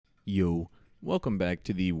Yo, welcome back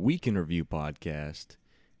to the Week in Review podcast.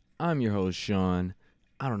 I'm your host, Sean.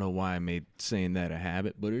 I don't know why I made saying that a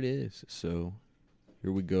habit, but it is. So,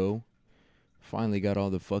 here we go. Finally got all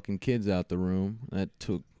the fucking kids out the room. That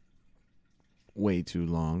took way too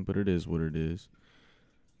long, but it is what it is.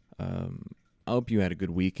 I hope you had a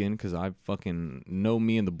good weekend, because I fucking know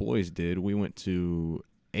me and the boys did. We went to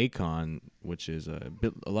A-KON, which is a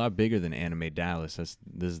lot bigger than Anime Dallas. This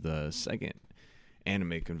is the second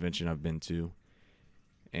anime convention I've been to.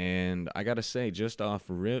 And I gotta say, just off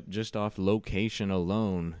location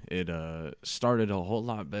alone, it started a whole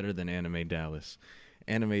lot better than Anime Dallas.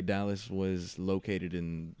 Anime Dallas was located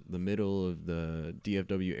in the middle of the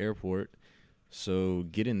DFW airport, so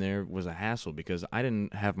getting there was a hassle because I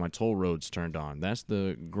didn't have my toll roads turned on. That's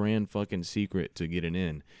the grand fucking secret to getting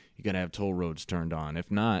in. You gotta have toll roads turned on.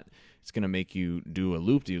 If not, it's gonna make you do a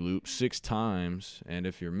loop-de-loop 6 times, and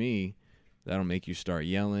if you're me, that'll make you start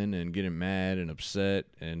yelling and getting mad and upset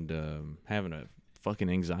and having a fucking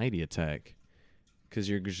anxiety attack, because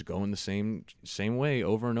you're just going the same way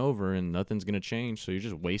over and over, and nothing's gonna change. So you're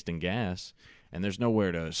just wasting gas, and there's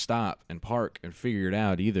nowhere to stop and park and figure it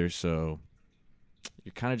out either. So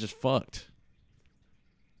you're kind of just fucked.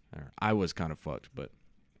 Or I was kind of fucked, but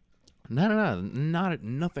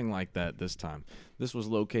nothing like that this time. This was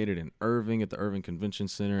located in Irving at the Irving Convention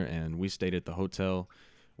Center, and we stayed at the hotel,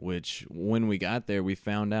 which when we got there, we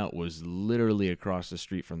found out was literally across the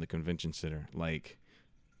street from the convention center, like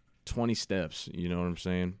 20 steps. You know what I'm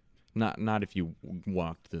saying? Not if you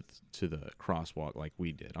walked to the crosswalk like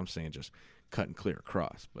we did. I'm saying just cut and clear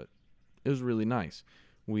across, but it was really nice.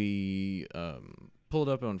 We pulled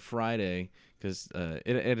up on Friday because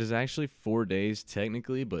it is actually 4 days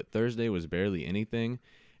technically, but Thursday was barely anything,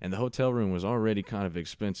 and the hotel room was already kind of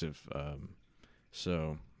expensive.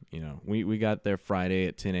 So, you know, we got there Friday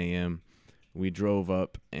at 10 a.m. We drove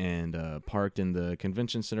up and parked in the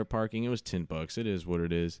convention center parking. It was $10. It is what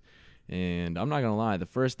it is. And I'm not going to lie, the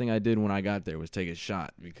first thing I did when I got there was take a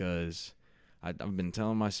shot, because I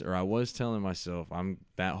was telling myself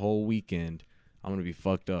that whole weekend I'm going to be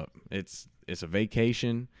fucked up. It's a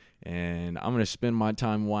vacation, and I'm going to spend my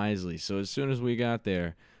time wisely. So as soon as we got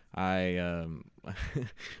there,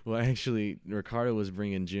 actually, Ricardo was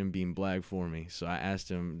bringing Jim Beam Black for me, so I asked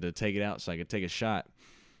him to take it out so I could take a shot.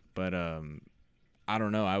 But I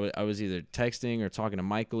don't know. I was either texting or talking to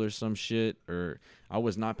Michael or some shit, or I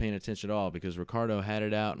was not paying attention at all, because Ricardo had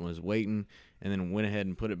it out and was waiting, and then went ahead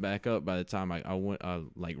and put it back up by the time I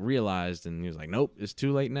realized, and he was like, "Nope, it's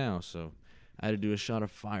too late now." So I had to do a shot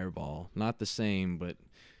of Fireball. Not the same, but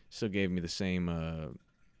still gave me the same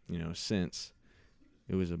sense.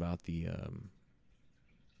 It was about the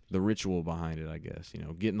ritual behind it, I guess. You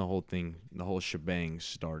know, getting the whole shebang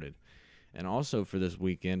started. And also for this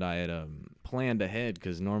weekend, I had planned ahead,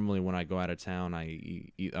 because normally when I go out of town,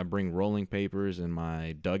 I bring rolling papers in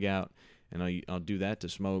my dugout, and I'll do that to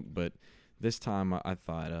smoke. But this time I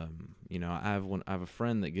thought, I have a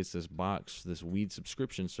friend that gets this weed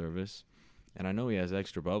subscription service, and I know he has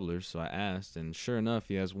extra bubblers, so I asked, and sure enough,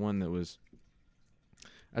 he has one that was,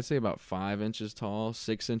 I'd say, about 5 inches tall,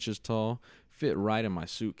 6 inches tall, fit right in my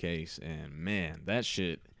suitcase, and man, that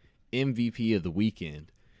shit, MVP of the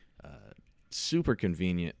weekend. Super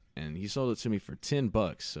convenient, and he sold it to me for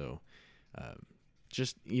 $10. So,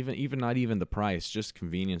 just even not even the price, just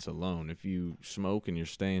convenience alone. If you smoke and you're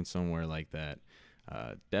staying somewhere like that,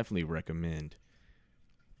 definitely recommend.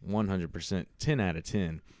 100%, 10 out of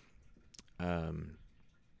 10.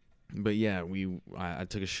 But yeah, I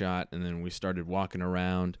took a shot, and then we started walking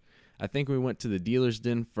around. I think we went to the dealer's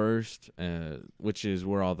den first, which is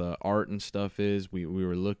where all the art and stuff is. We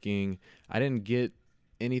were looking. I didn't get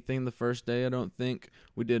anything the first day, I don't think.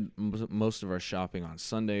 We did most of our shopping on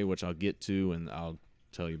Sunday, which I'll get to, and I'll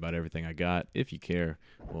tell you about everything I got if you care.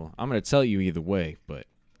 Well, I'm going to tell you either way, but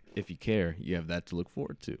if you care, you have that to look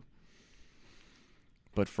forward to.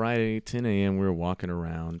 But Friday, 10 a.m., we were walking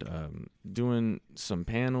around, doing some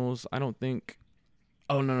panels. I don't think...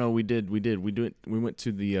 Oh, no, we did. We went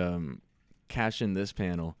to the Cash In This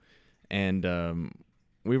panel, and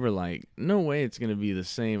we were like, no way it's going to be the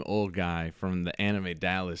same old guy from the Anime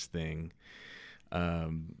Dallas thing.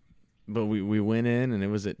 But we went in, and it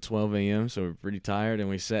was at 12 a.m., so we were pretty tired, and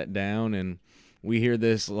we sat down, and we hear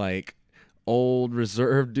this, like, old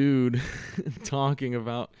reserved dude talking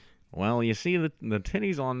about, well, you see the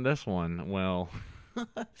titties on this one. Well,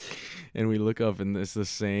 and we look up, and it's the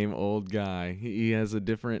same old guy. He has a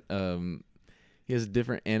different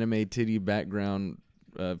anime titty background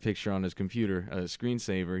picture on his computer,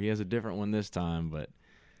 screensaver. He has a different one this time, but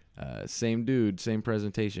same dude, same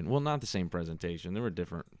presentation. Well, not the same presentation. There were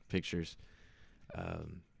different pictures.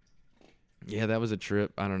 Yeah, that was a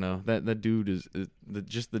trip. I don't know. That dude is the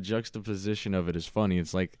just the juxtaposition of it is funny.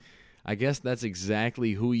 It's like, I guess that's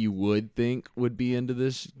exactly who you would think would be into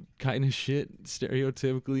this kind of shit.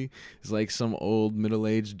 Stereotypically, it's like some old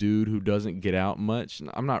middle-aged dude who doesn't get out much.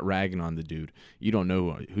 I'm not ragging on the dude. You don't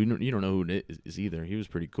know you don't know who it is either. He was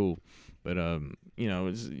pretty cool, but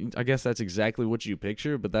I guess that's exactly what you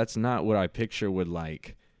picture. But that's not what I picture would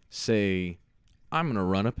like say. I'm gonna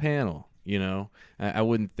run a panel. I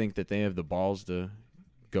wouldn't think that they have the balls to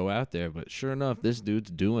go out there, but sure enough, this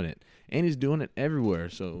dude's doing it, and he's doing it everywhere.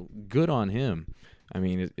 So good on him. I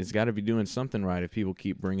mean, it's got to be doing something right if people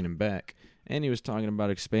keep bringing him back. And he was talking about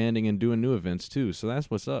expanding and doing new events too. So that's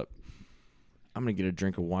what's up. I'm gonna get a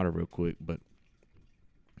drink of water real quick. But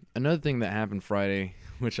another thing that happened Friday,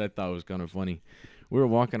 which I thought was kind of funny, we were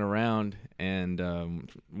walking around and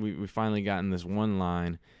we finally got in this one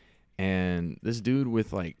line, and this dude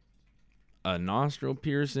with like a nostril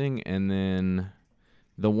piercing, and then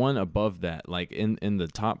the one above that, like in the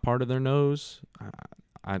top part of their nose,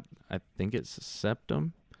 I think it's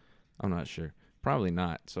septum. I'm not sure. Probably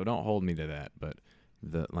not. So don't hold me to that. But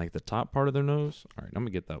the top part of their nose. All right, I'm gonna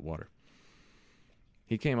get that water.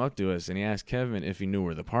 He came up to us and he asked Kevin if he knew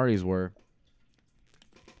where the parties were.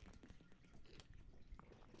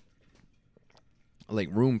 Like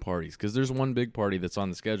room parties, because there's one big party that's on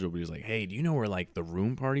the schedule. But he's like, "Hey, do you know where like the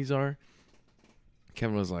room parties are?"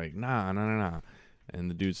 Kevin was like, "Nah, nah, nah, nah." And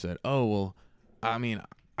the dude said, "Oh, well, I mean,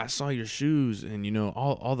 I saw your shoes, and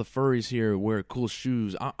all the furries here wear cool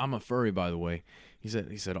shoes. I'm a furry, by the way." He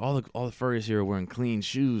said all the furries here are wearing clean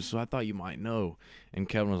shoes, so I thought you might know. And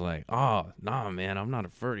Kevin was like, "Oh, nah, man, I'm not a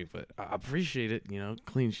furry, but I appreciate it,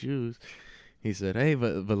 clean shoes." He said, "Hey,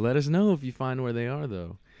 but let us know if you find where they are,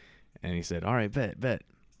 though." And he said, "All right, bet."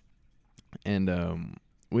 And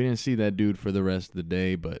we didn't see that dude for the rest of the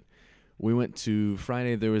day, but we went to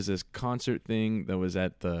Friday. There was this concert thing that was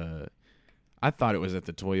I thought it was at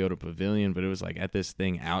the Toyota Pavilion, but it was like at this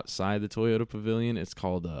thing outside the Toyota Pavilion. It's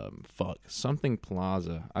called something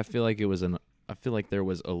Plaza. I feel like there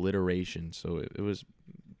was alliteration, so it was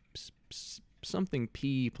something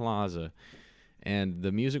P Plaza, and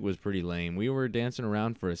the music was pretty lame. We were dancing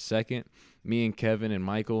around for a second. Me and Kevin and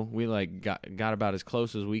Michael, we like got about as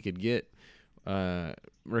close as we could get.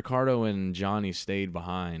 Ricardo and Johnny stayed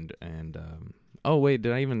behind, and oh wait,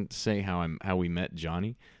 did I even say how we met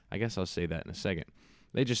Johnny? I guess I'll say that in a second.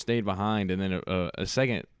 They just stayed behind, and then a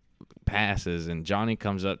second passes, and Johnny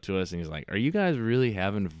comes up to us, and he's like, "Are you guys really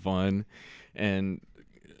having fun?" And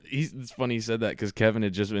it's funny he said that because Kevin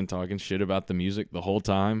had just been talking shit about the music the whole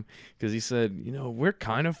time, because he said, we're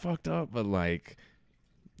kind of fucked up, but like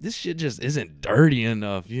this shit just isn't dirty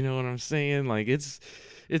enough. You know what I'm saying? Like it's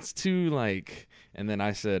too like. And then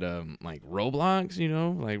I said, like Roblox,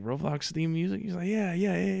 like Roblox theme music. He's like,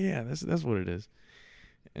 yeah. That's what it is.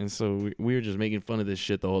 And so we were just making fun of this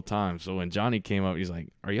shit the whole time. So when Johnny came up, he's like,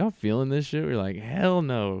 "Are y'all feeling this shit?" We're like, "Hell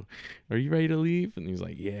no. Are you ready to leave?" And he's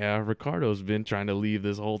like, "Yeah, Ricardo's been trying to leave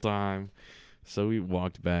this whole time." So we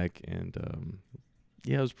walked back, and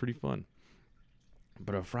yeah, it was pretty fun.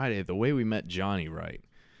 But on Friday, the way we met Johnny, right?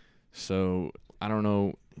 So I don't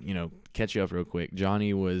know, catch you up real quick.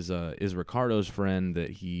 Johnny is Ricardo's friend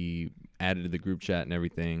that he added to the group chat and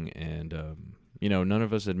everything, and none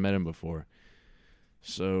of us had met him before.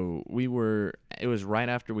 So it was right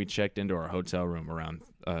after we checked into our hotel room around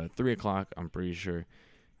 3:00, I'm pretty sure.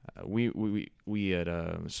 We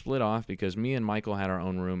had split off because me and Michael had our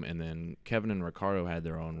own room, and then Kevin and Ricardo had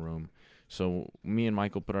their own room. So me and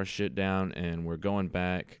Michael put our shit down, and we're going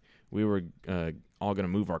back. We were all going to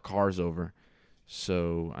move our cars over.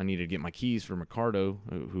 So I needed to get my keys from Ricardo,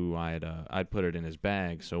 who I'd put it in his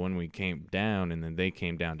bag. So when we came down, and then they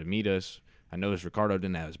came down to meet us, I noticed Ricardo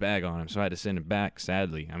didn't have his bag on him, so I had to send him back,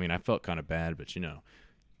 sadly. I mean, I felt kind of bad, but,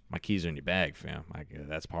 my keys are in your bag, fam.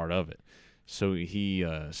 That's part of it. So he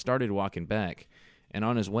started walking back, and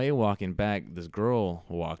on his way walking back, this girl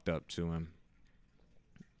walked up to him,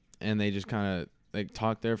 and they just kind of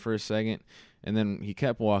talked there for a second, and then he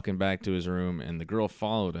kept walking back to his room, and the girl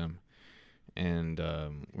followed him, and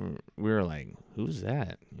we were like, "Who's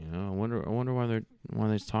that?" I wonder why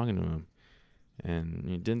they're talking to him, and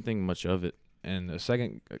you didn't think much of it. And a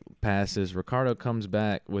second passes, Ricardo comes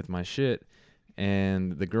back with my shit,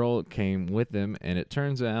 and the girl came with him, and it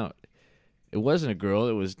turns out it wasn't a girl,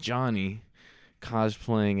 it was Johnny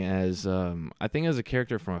cosplaying as, I think as a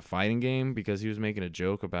character from a fighting game, because he was making a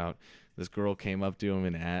joke about this girl came up to him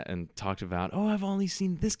and talked about, "Oh, I've only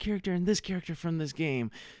seen this character and this character from this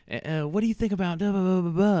game. What do you think about blah, blah, blah,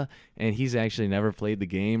 blah, blah?" And he's actually never played the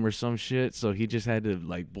game or some shit, so he just had to,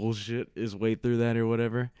 bullshit his way through that or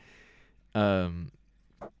whatever.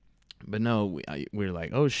 But But no, we were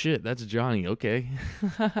like, oh shit, that's Johnny. Okay.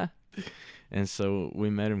 And so we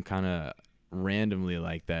met him kind of randomly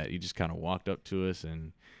like that. He just kind of walked up to us,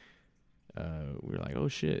 and we were like, oh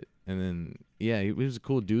shit. And then yeah, he was a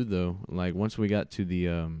cool dude though. Like once we got to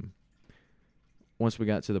the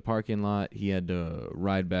parking lot, he had to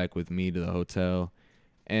ride back with me to the hotel.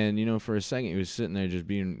 And you know, for a second he was sitting there just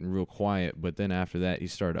being real quiet, but then after that he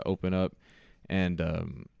started to open up, and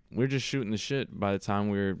we were just shooting the shit by the time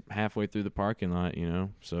we were halfway through the parking lot, you know.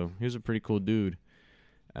 So he was a pretty cool dude.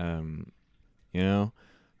 You know,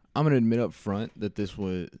 I'm gonna admit up front that this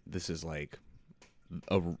is like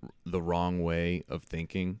the wrong way of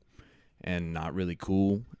thinking and not really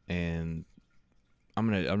cool, and I'm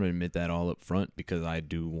gonna admit that all up front because I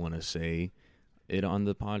do want to say it on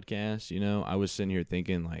the podcast. You know, I was sitting here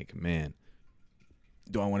thinking like, man,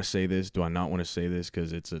 do I want to say this? Do I not want to say this?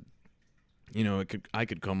 Because it's a, you know, I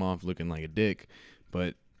could come off looking like a dick,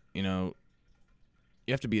 but you know,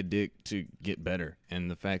 you have to be a dick to get better. And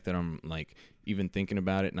the fact that I'm like even thinking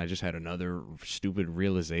about it, and I just had another stupid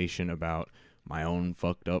realization about my own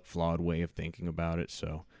fucked up, flawed way of thinking about it.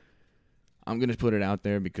 So I'm going to put it out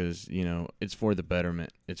there because, you know, it's for the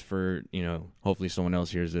betterment. It's for, you know, hopefully someone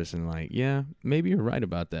else hears this and like, yeah, maybe you're right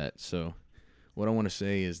about that. So what I want to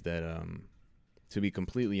say is that, to be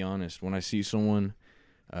completely honest, when I see someone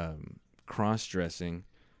cross-dressing,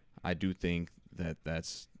 I do think that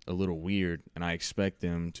that's a little weird, and I expect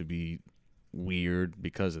them to be weird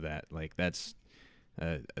because of that. Like that's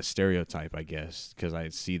a stereotype, I guess, because I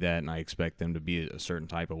see that and I expect them to be a certain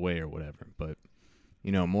type of way or whatever. But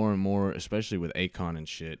you know, more and more, especially with A-KON and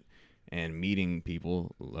shit, and meeting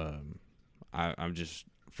people, I'm just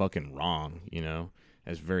fucking wrong. You know,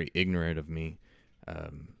 that's very ignorant of me.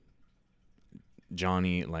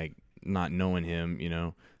 Johnny, like not knowing him, you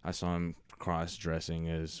know, I saw him cross-dressing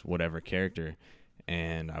as whatever character.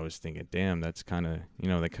 And I was thinking, damn, that's kind of, you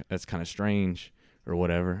know, that's kind of strange or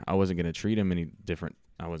whatever. I wasn't going to treat him any different.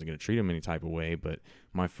 I wasn't going to treat him any type of way. But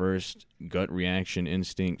my first gut reaction,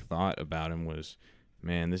 instinct thought about him was,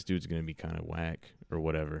 man, this dude's going to be kind of whack or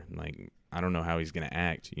whatever. Like, I don't know how he's going to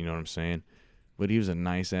act. You know what I'm saying? But he was a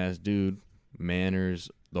nice ass dude, manners,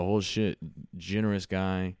 the whole shit, generous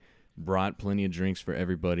guy, brought plenty of drinks for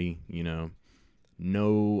everybody, you know.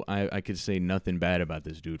 No, I could say nothing bad about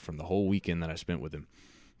this dude from the whole weekend that I spent with him.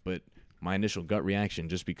 But my initial gut reaction,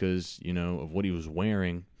 just because, you know, of what he was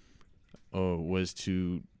wearing, was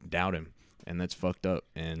to doubt him. And that's fucked up.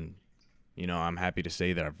 And, you know, I'm happy to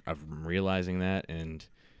say that I'm realizing that. And,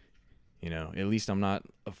 you know, at least I'm not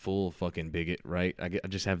a full fucking bigot, right? I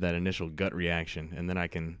just have that initial gut reaction. And then I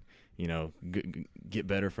can, you know, get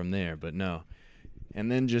better from there. But no. And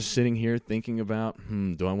then just sitting here thinking about,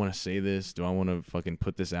 do I want to say this? Do I want to fucking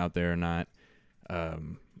put this out there or not? I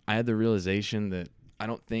had the realization that I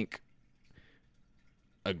don't think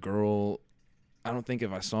if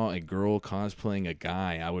I saw a girl cosplaying a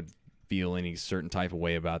guy, I would feel any certain type of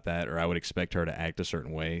way about that, or I would expect her to act a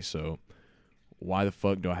certain way. So why the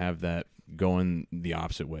fuck do I have that going the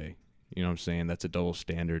opposite way? You know what I'm saying? That's a double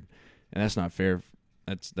standard, and that's not fair.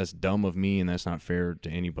 That's dumb of me, and that's not fair to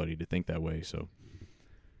anybody to think that way. So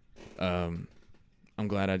I'm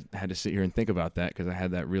glad I had to sit here and think about that, because I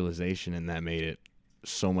had that realization, and that made it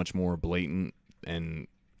so much more blatant and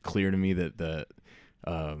clear to me that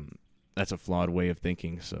that's a flawed way of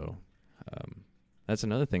thinking. So that's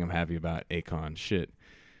another thing I'm happy about. A-KON shit,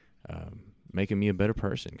 making me a better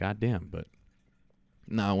person. Goddamn. But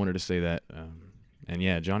no, I wanted to say that. And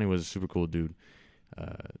yeah, Johnny was a super cool dude.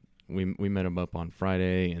 We met him up on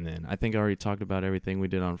Friday, and then I think I already talked about everything we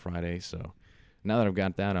did on Friday. So now that I've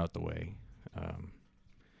got that out the way,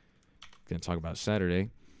 gonna talk about Saturday.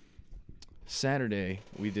 Saturday,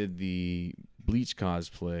 we did the Bleach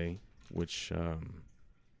cosplay, which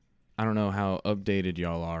I don't know how updated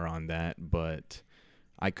y'all are on that, but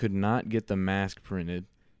I could not get the mask printed.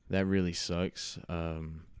 That really sucks.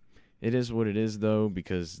 It is what it is, though,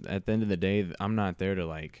 because at the end of the day, I'm not there to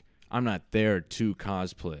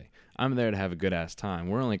cosplay. I'm there to have a good-ass time.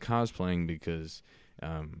 We're only cosplaying because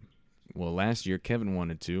last year Kevin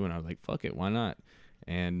wanted to, and I was like, fuck it, why not?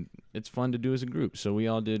 And it's fun to do as a group. So we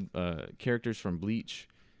all did characters from Bleach.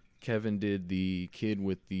 Kevin did the kid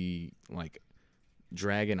with the, like,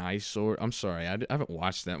 dragon ice sword. I'm sorry, I haven't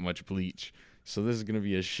watched that much Bleach, so this is going to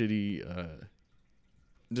be a shitty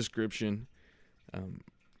description.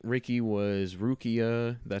 Ricky was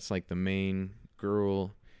Rukia. That's, like, the main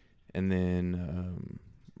girl. And then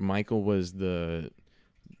Michael was the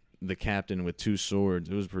captain with two swords.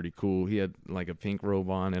 It was pretty cool. He had like a pink robe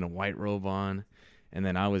on and a white robe on. And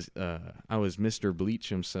then I was Mr. Bleach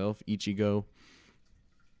himself, Ichigo.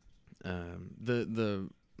 The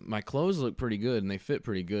my clothes look pretty good and they fit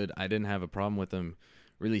pretty good. I didn't have a problem with them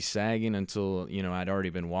really sagging until, I'd already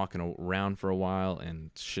been walking around for a while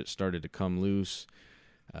and shit started to come loose.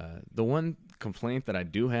 The one complaint that I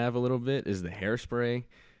do have a little bit is the hairspray.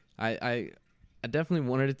 I definitely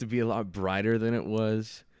wanted it to be a lot brighter than it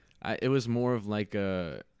was. It was more of like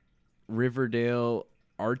a Riverdale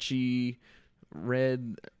Archie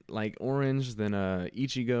red, like orange, than a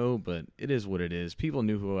Ichigo, but it is what it is. People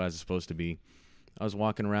knew who I was supposed to be. I was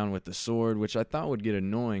walking around with the sword, which I thought would get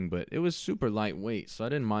annoying, but it was super lightweight, so I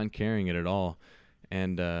didn't mind carrying it at all.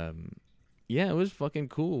 And yeah, it was fucking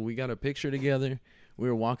cool. We got a picture together. We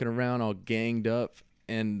were walking around all ganged up,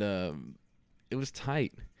 and it was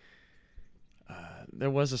tight. There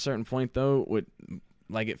was a certain point though,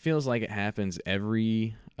 like it feels like it happens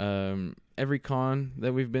every con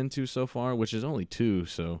that we've been to so far, which is only 2.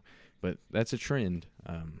 So, but that's a trend.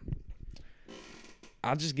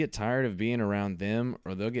 I'll just get tired of being around them,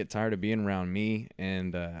 or they'll get tired of being around me,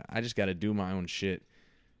 and I just got to do my own shit.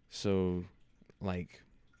 So, like,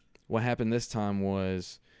 what happened this time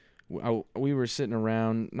was we were sitting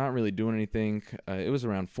around, not really doing anything. It was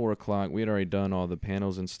around 4 o'clock. We had already done all the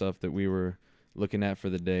panels and stuff that we were looking at for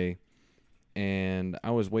the day, and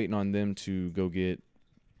I was waiting on them to go get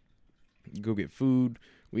food.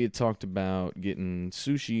 We had talked about getting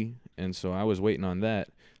sushi, and so I was waiting on that.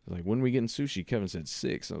 I was like, when are we getting sushi? Kevin said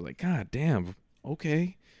 6. I was like, God damn,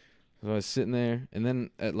 okay. So I was sitting there, and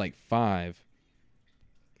then at like 5,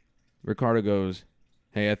 Ricardo goes,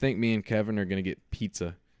 hey, I think me and Kevin are going to get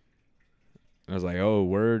pizza. And I was like, oh,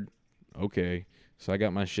 word? Okay. So I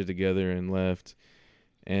got my shit together and left.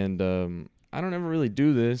 And I don't ever really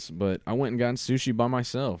do this, but I went and got sushi by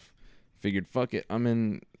myself. Figured, fuck it, I'm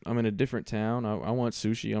in a different town. I want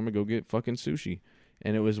sushi. I'm going to go get fucking sushi.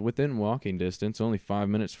 And it was within walking distance, only 5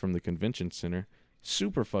 minutes from the convention center.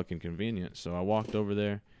 Super fucking convenient. So I walked over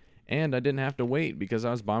there, and I didn't have to wait because I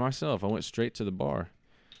was by myself. I went straight to the bar.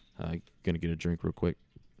 Gonna get a drink real quick.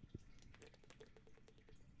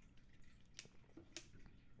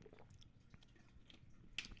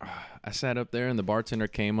 I sat up there, and the bartender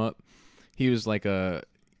came up. He was like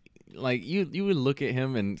you would look at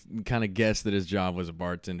him and kind of guess that his job was a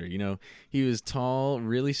bartender. He was tall,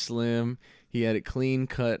 really slim. He had it clean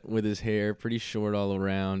cut with his hair, pretty short all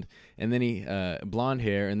around, and then he blonde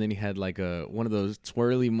hair, and then he had like one of those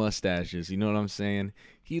twirly mustaches. You know what I'm saying?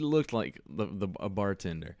 He looked like a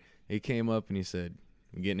bartender. He came up and he said,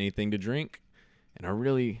 "You getting anything to drink?" And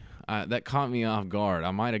that caught me off guard.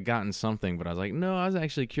 I might have gotten something, but I was like, no, I was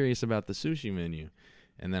actually curious about the sushi menu.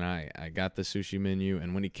 And then I got the sushi menu,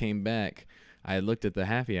 and when he came back, I looked at the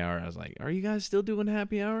happy hour. I was like, are you guys still doing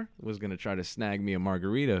happy hour? Was going to try to snag me a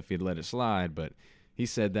margarita if he'd let it slide, but he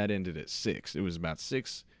said that ended at 6. It was about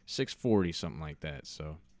 6:40, something like that.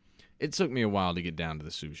 So it took me a while to get down to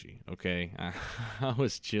the sushi, okay? I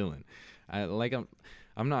was chilling.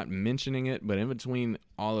 I'm not mentioning it, but in between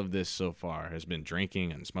all of this so far has been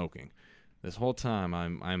drinking and smoking. This whole time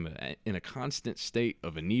I'm in a constant state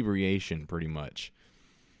of inebriation, pretty much.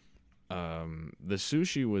 The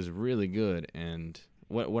sushi was really good, and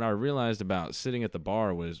what I realized about sitting at the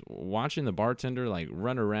bar was watching the bartender like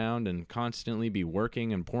run around and constantly be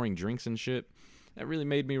working and pouring drinks and shit. That really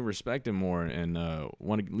made me respect him more and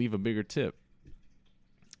want to leave a bigger tip.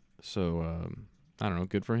 So I don't know,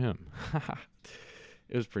 good for him.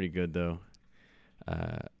 It was pretty good though.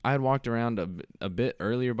 I had walked around a bit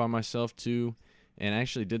earlier by myself too, and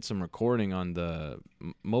actually did some recording on the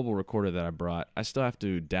mobile recorder that I brought. I still have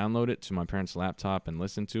to download it to my parents' laptop and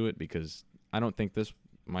listen to it because I don't think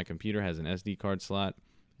my computer has an SD card slot,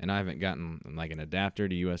 and I haven't gotten like an adapter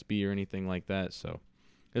to USB or anything like that. So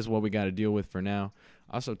this is what we got to deal with for now.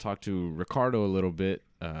 I also talked to Ricardo a little bit.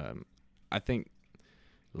 I think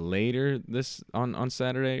later this on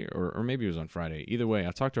Saturday or maybe it was on Friday. Either way,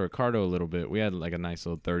 I talked to Ricardo a little bit. We had like a nice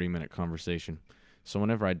little 30-minute conversation. So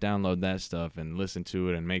whenever I download that stuff and listen to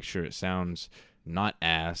it and make sure it sounds not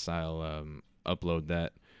ass, I'll upload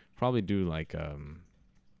that. Probably do like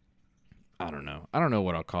I don't know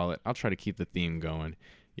what I'll call it. I'll try to keep the theme going.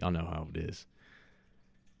 Y'all know how it is.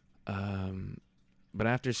 But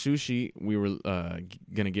after sushi, we were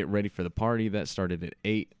gonna get ready for the party. That started at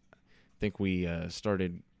 8. I think we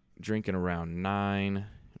started drinking around 9.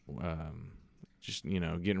 Just,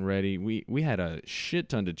 getting ready. We had a shit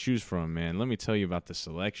ton to choose from, man. Let me tell you about the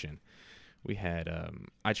selection. We had,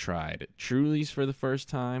 I tried Truly's for the first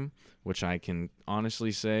time, which I can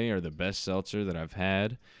honestly say are the best seltzer that I've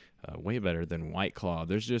had. Way better than White Claw.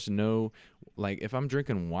 There's just no, like, if I'm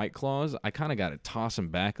drinking White Claws, I kind of got to toss them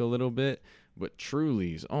back a little bit. But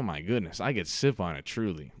Truly's, oh my goodness, I could sip on a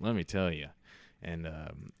Truly, let me tell you. And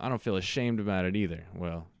I don't feel ashamed about it either.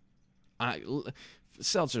 Well,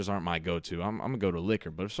 seltzers aren't my go-to. I'm gonna go to liquor,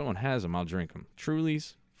 but if someone has them, I'll drink them.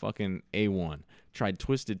 Truly's fucking A1. Tried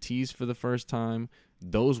Twisted Teas for the first time.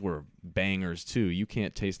 Those were bangers too. You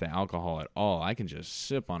can't taste the alcohol at all. I can just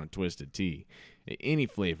sip on a Twisted Tea, any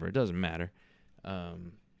flavor. It doesn't matter.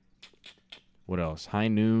 What else? High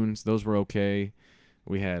Noons. Those were okay.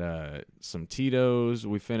 We had some Tito's.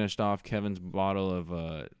 We finished off Kevin's bottle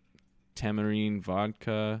of tamarind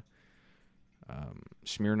vodka.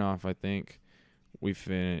 Smirnoff, I think.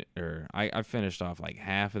 I finished off like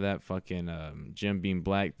half of that fucking Jim Beam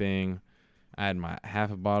Black thing. I had my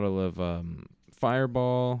half a bottle of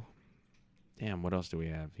Fireball. Damn, what else do we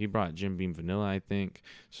have? He brought Jim Beam Vanilla, I think.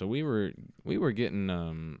 So we were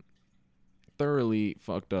getting thoroughly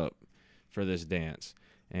fucked up for this dance,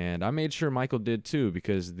 and I made sure Michael did too,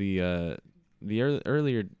 because the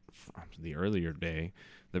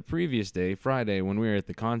previous day, Friday, when we were at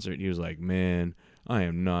the concert, he was like, "Man, I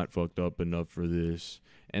am not fucked up enough for this."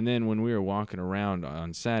 And then when we were walking around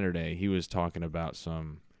on Saturday, he was talking about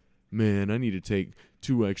man, I need to take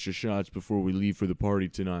 2 extra shots before we leave for the party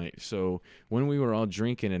tonight. So when we were all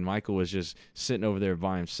drinking and Michael was just sitting over there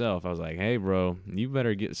by himself, I was like, "Hey, bro, you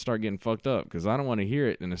better start getting fucked up, because I don't want to hear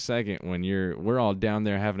it in a second when we're all down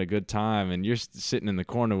there having a good time and you're sitting in the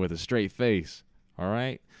corner with a straight face." All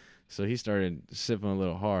right? So he started sipping a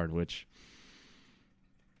little hard, which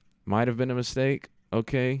might have been a mistake.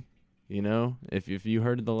 Okay. You know, if you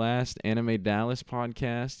heard the last Anime Dallas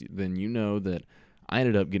podcast, then you know that I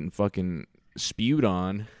ended up getting fucking spewed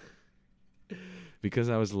on because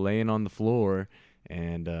I was laying on the floor,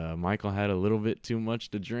 and Michael had a little bit too much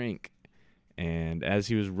to drink. And as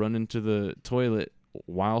he was running to the toilet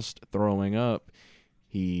whilst throwing up,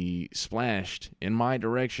 he splashed in my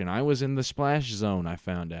direction. I was in the splash zone, I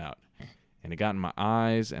found out. And it got in my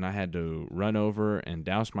eyes, and I had to run over and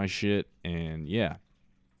douse my shit, and yeah,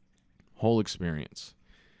 whole experience.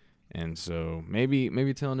 And so maybe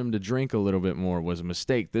telling him to drink a little bit more was a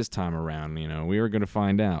mistake this time around. You know, we were going to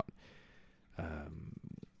find out.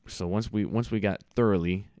 So once we got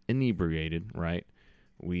thoroughly inebriated, right?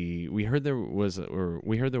 We heard there was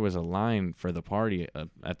a line for the party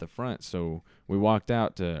at the front, so we walked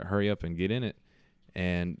out to hurry up and get in it.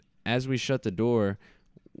 And as we shut the door,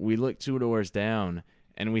 we look 2 doors down,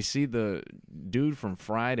 and we see the dude from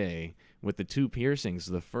Friday with the 2 piercings,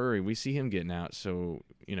 the furry. We see him getting out, so,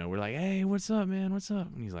 you know, we're like, "Hey, what's up, man? What's up?"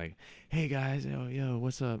 And he's like, "Hey, guys, yo,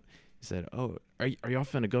 what's up?" He said, "Oh, are y'all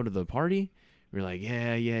finna go to the party?" We're like,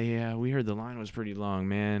 yeah. We heard the line was pretty long,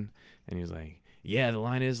 man." And he was like, "Yeah, the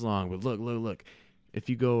line is long, but look. If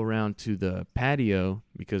you go around to the patio,"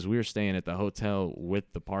 because we were staying at the hotel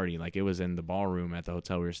with the party, like it was in the ballroom at the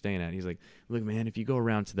hotel we were staying at. He's like, "Look, man, if you go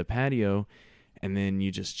around to the patio, and then you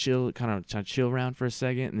just chill around for a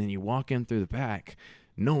second, and then you walk in through the back,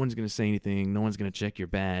 no one's going to say anything. No one's going to check your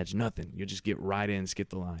badge, nothing. You'll just get right in,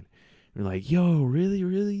 skip the line." We're like, "Yo,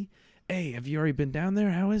 really? Hey, have you already been down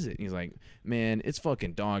there? How is it?" And he's like, "Man, it's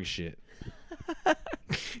fucking dog shit."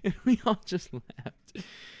 And we all just laughed.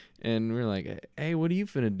 And we're like, "Hey, what are you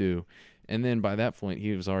finna do?" And then by that point,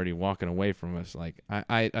 he was already walking away from us. Like,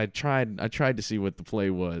 I tried to see what the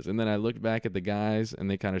play was. And then I looked back at the guys, and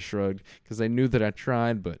they kind of shrugged because they knew that I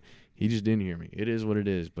tried, but he just didn't hear me. It is what it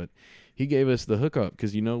is. But he gave us the hookup,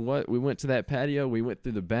 because you know what? We went to that patio, we went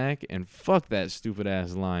through the back, and fuck that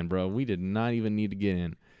stupid-ass line, bro. We did not even need to get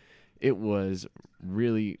in. It was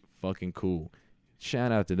really fucking cool.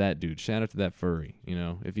 Shout out to that dude. Shout out to that furry. You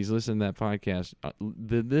know, if he's listening to that podcast,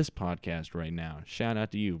 this podcast right now, shout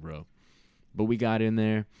out to you, bro. But we got in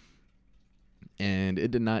there, and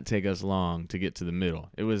it did not take us long to get to the middle.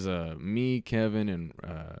 It was me, Kevin, and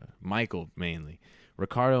Michael mainly.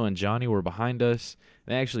 Ricardo and Johnny were behind us.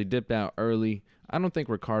 They actually dipped out early. I don't think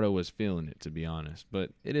Ricardo was feeling it, to be honest,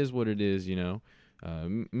 but it is what it is, you know.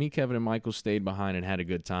 Me, Kevin, and Michael stayed behind and had a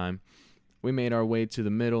good time. We made our way to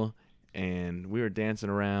the middle, and we were dancing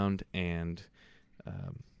around, and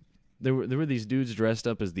there were these dudes dressed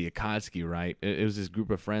up as the Akatsuki, right? It was this group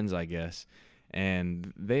of friends, I guess,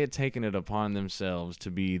 and they had taken it upon themselves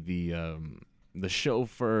to be the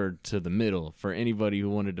chauffeur to the middle for anybody who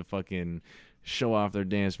wanted to fucking show off their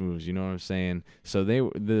dance moves. You know what I'm saying? So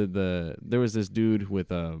there was this dude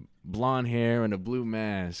with blonde hair and a blue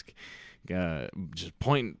mask, just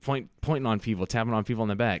pointing on people, tapping on people on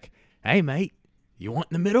the back. "Hey, mate, you want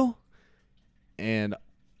in the middle?" And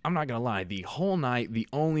I'm not going to lie, the whole night, the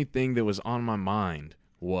only thing that was on my mind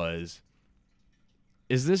was,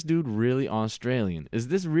 is this dude really Australian? Is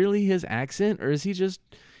this really his accent? Or is he just,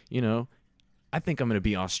 you know, I think I'm going to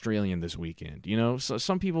be Australian this weekend. You know, so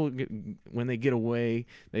some people, when they get away,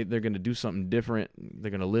 they're going to do something different.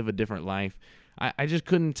 They're going to live a different life. I just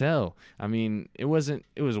couldn't tell. I mean, it was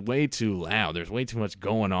way too loud. There's way too much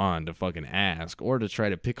going on to fucking ask or to try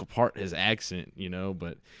to pick apart his accent, you know,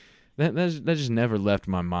 but that just never left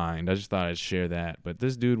my mind. I just thought I'd share that. But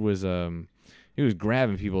this dude was, he was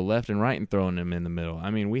grabbing people left and right and throwing them in the middle. I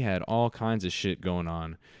mean, we had all kinds of shit going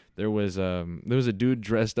on. There was a dude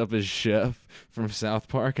dressed up as Chef from South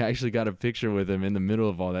Park. I actually got a picture with him in the middle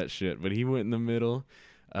of all that shit, but he went in the middle.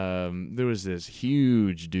 There was this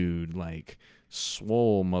huge dude, like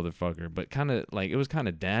swole motherfucker, but kind of like, it was kind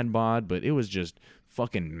of dad bod, but it was just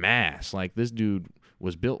fucking mass. Like, this dude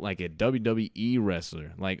was built like a WWE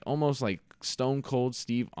wrestler, like almost like Stone Cold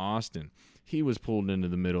Steve Austin. He was pulled into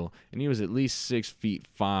the middle, and he was at least 6'5",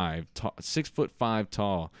 6'5"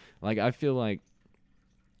 tall. Like, I feel like,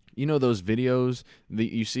 you know those videos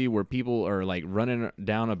that you see where people are like running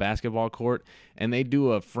down a basketball court and they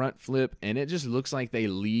do a front flip and it just looks like they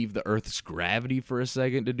leave the Earth's gravity for a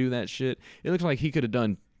second to do that shit? It looks like he could have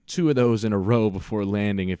done 2 of those in a row before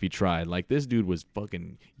landing if he tried. Like, this dude was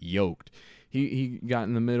fucking yoked. He got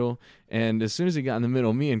in the middle, and as soon as he got in the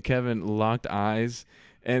middle, me and Kevin locked eyes.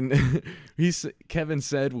 And Kevin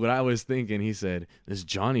said what I was thinking. He said, "This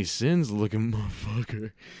Johnny Sins looking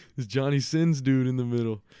motherfucker. This Johnny Sins dude in the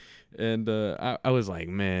middle." And I was like,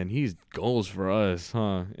 man, he's goals for us,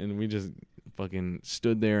 huh? And we just fucking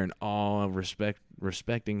stood there in awe of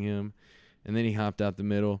respecting him. And then he hopped out the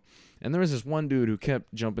middle. And there was this one dude who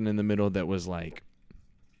kept jumping in the middle that was like,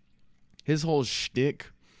 his whole shtick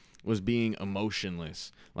was being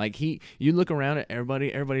emotionless. Like, you look around at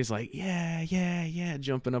everybody's like, yeah,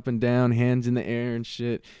 jumping up and down, hands in the air and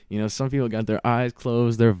shit. You know, some people got their eyes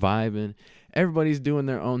closed, they're vibing. Everybody's doing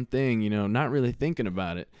their own thing, you know, not really thinking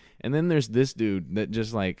about it. And then there's this dude that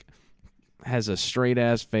just like has a straight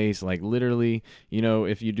ass face, like literally, you know,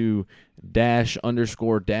 if you do --dash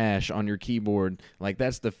on your keyboard, like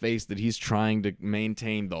that's the face that he's trying to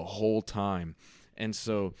maintain the whole time. And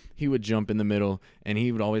so he would jump in the middle, and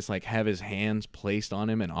he would always like have his hands placed on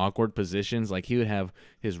him in awkward positions. Like, he would have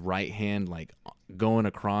his right hand like going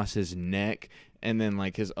across his neck, and then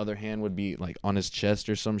like his other hand would be like on his chest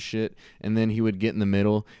or some shit. And then he would get in the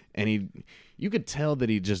middle, and you could tell that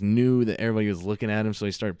he just knew that everybody was looking at him, so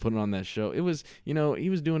he started putting on that show. It was, you know,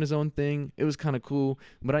 he was doing his own thing. It was kind of cool.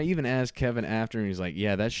 But I even asked Kevin after, and he's like,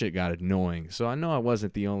 yeah, that shit got annoying. So I know I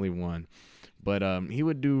wasn't the only one. But he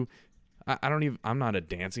would do, I'm not a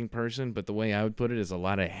dancing person, but the way I would put it is a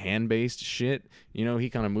lot of hand-based shit. You know,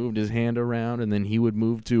 he kind of moved his hand around, and then he would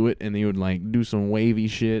move to it, and he would like do some wavy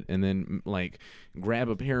shit, and then like grab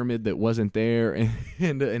a pyramid that wasn't there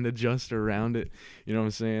and adjust around it. You know what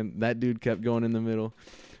I'm saying? That dude kept going in the middle.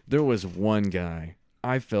 There was one guy,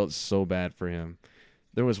 I felt so bad for him.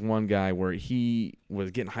 There was one guy where he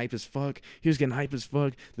was getting hype as fuck.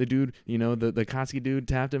 The dude, you know, the Kotsky dude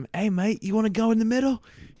tapped him. Hey, mate, you want to go in the middle?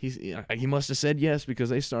 He must have said yes, because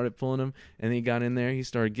they started pulling him, and he got in there. He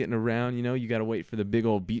started getting around. You know, you got to wait for the big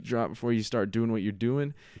old beat drop before you start doing what you're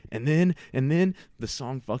doing. And then the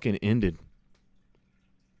song fucking ended.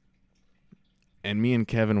 And me and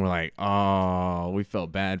Kevin were like, oh, we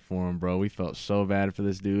felt bad for him, bro. We felt so bad for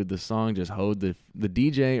this dude. The song just hoed the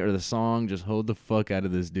DJ or the song just hoed the fuck out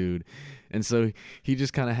of this dude. And so he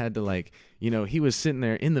just kind of had to, like, you know, he was sitting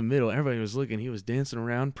there in the middle. Everybody was looking. He was dancing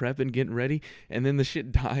around, prepping, getting ready. And then the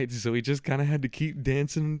shit died. So he just kind of had to keep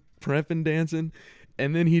dancing, prepping, dancing.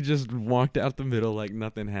 And then he just walked out the middle like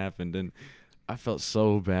nothing happened. And I felt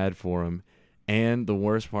so bad for him. And the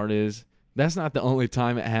worst part is, that's not the only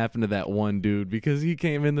time it happened to that one dude, because he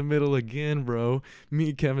came in the middle again, bro. Me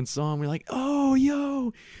and Kevin saw him. We're like, oh,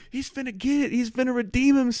 yo, he's finna get it. He's finna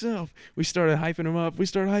redeem himself. We started hyping him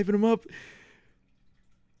up.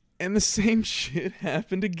 And the same shit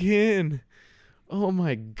happened again. Oh,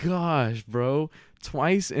 my gosh, bro.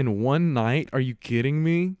 Twice in one night? Are you kidding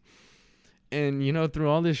me? And, you know, through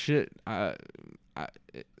all this shit,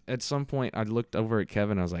 at some point, I looked over at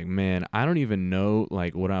Kevin. I was like, man, I don't even know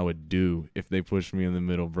like what I would do if they pushed me in the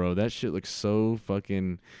middle, bro. That shit looks so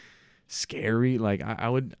fucking scary. Like, I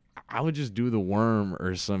would just do the worm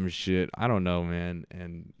or some shit. I don't know, man.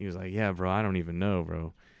 And he was like, yeah, bro, I don't even know,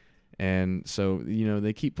 bro. And so, you know,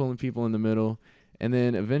 they keep pulling people in the middle. And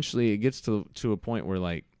then eventually it gets to a point where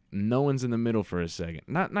like no one's in the middle for a second.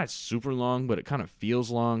 Not super long, but it kind of feels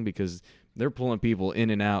long, because they're pulling people in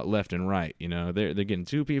and out left and right. You know, they're getting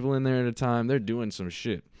 2 people in there at a time. They're doing some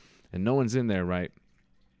shit, and no one's in there, right?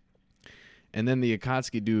 And then the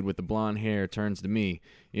Akatsuki dude with the blonde hair turns to me.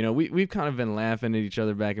 You know, we've kind of been laughing at each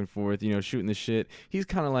other back and forth, you know, shooting the shit. He's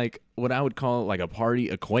kind of like what I would call like a party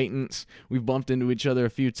acquaintance. We've bumped into each other a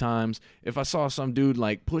few times. If I saw some dude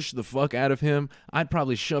like push the fuck out of him, I'd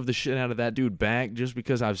probably shove the shit out of that dude back just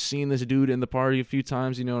because I've seen this dude in the party a few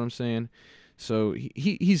times, you know what I'm saying? So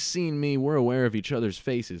he's seen me. We're aware of each other's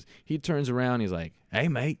faces. He turns around. He's like, "Hey,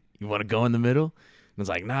 mate, you want to go in the middle?" And I was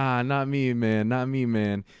like, "Nah, not me, man. Not me,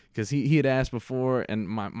 man." Because he had asked before, and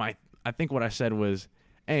I think what I said was,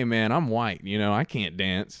 "Hey, man, I'm white. You know, I can't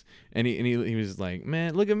dance." And he was like,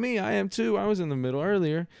 "Man, look at me. I am too. I was in the middle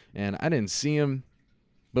earlier, and I didn't see him,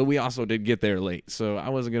 but we also did get there late, so I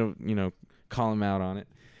wasn't gonna, you know, call him out on it."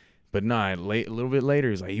 But nah, a little bit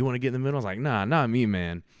later, he's like, "You want to get in the middle?" I was like, "Nah, not me,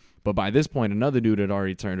 man." But by this point, another dude had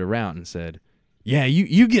already turned around and said, "Yeah,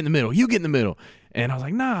 you get in the middle. You get in the middle." And I was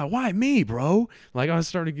like, "Nah, why me, bro?" Like I was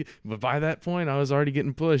starting to get, but by that point, I was already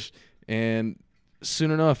getting pushed. And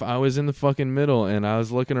soon enough, I was in the fucking middle, and I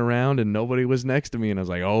was looking around, and nobody was next to me. And I was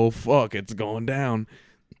like, "Oh, fuck, it's going down."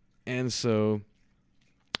 And so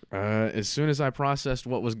as soon as I processed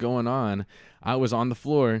what was going on, I was on the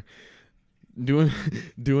floor doing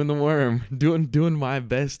doing the worm, doing my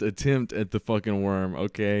best attempt at the fucking worm.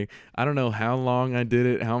 Okay, I don't know how long I did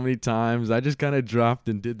it, how many times. I just kind of dropped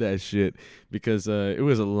and did that shit because it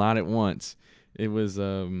was a lot at once. It was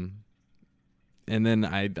and then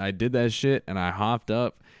I did that shit, and I hopped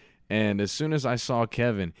up, and as soon as I saw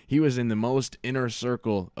Kevin, he was in the most inner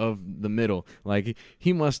circle of the middle. Like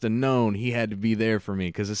he must have known he had to be there for me,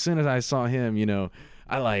 because as soon as I saw him, you know,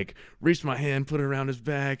 I like reached my hand, put it around his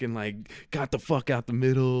back, and like got the fuck out the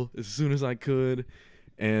middle as soon as I could.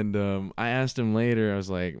 And I asked him later, I was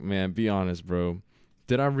like, "Man, be honest, bro.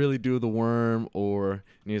 Did I really do the worm?" And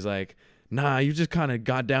he's like, "Nah, you just kind of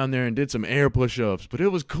got down there and did some air push-ups, but it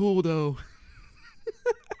was cool though."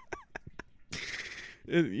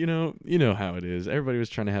 You know how it is. Everybody was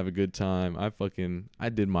trying to have a good time. I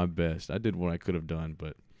did my best. I did what I could have done,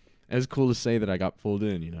 but it was cool to say that I got pulled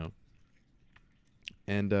in, you know.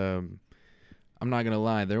 And I'm not gonna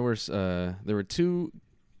lie, there were two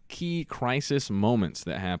key crisis moments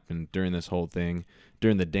that happened during this whole thing,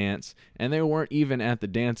 during the dance, and they weren't even at the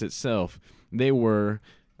dance itself. They were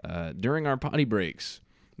during our potty breaks.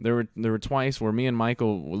 There were twice where me and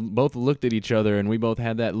Michael both looked at each other, and we both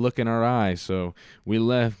had that look in our eyes. So we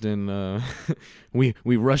left, and we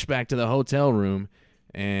rushed back to the hotel room.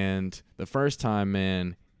 And the first time,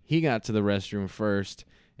 man, he got to the restroom first,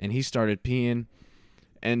 and he started peeing.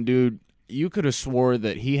 And dude, you could have swore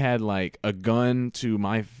that he had like a gun to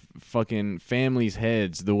my fucking family's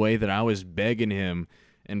heads, the way that I was begging him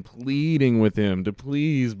and pleading with him to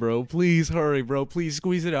please, bro, please hurry, bro, please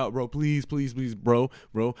squeeze it out, bro, please, please, please, bro,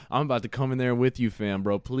 I'm about to come in there with you, fam,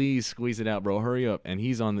 bro, please squeeze it out, bro, hurry up. And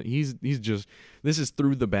he's just, this is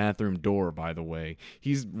through the bathroom door, by the way.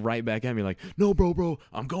 He's right back at me like, "No, bro,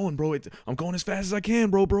 I'm going, bro, I'm going as fast as I can,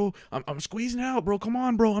 bro, I'm squeezing out, bro, come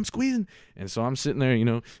on, bro, I'm squeezing." And so I'm sitting there, you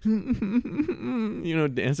know,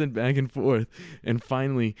 dancing back and forth, and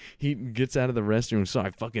finally he gets out of the restroom, so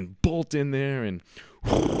I fucking bolt in there and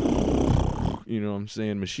you know what I'm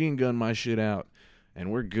saying, machine gun my shit out,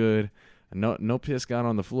 and we're good. No piss got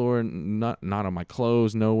on the floor, not on my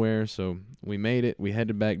clothes, nowhere. So we made it. We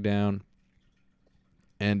headed back down.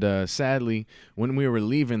 And sadly, when we were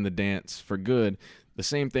leaving the dance for good, the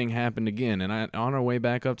same thing happened again. And on our way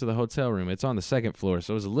back up to the hotel room, it's on the second floor,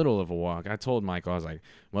 so it was a little of a walk. I told Michael, I was like,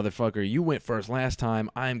 "Motherfucker, you went first last time.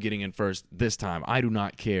 I'm getting in first this time. I do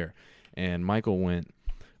not care." And Michael went,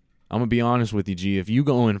 "I'm going to be honest with you, G. If you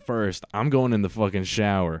go in first, I'm going in the fucking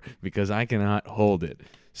shower because I cannot hold it."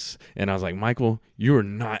 And I was like, "Michael, you're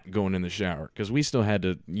not going in the shower," because we still had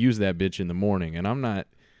to use that bitch in the morning. And I'm not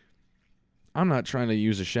trying to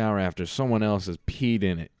use a shower after someone else has peed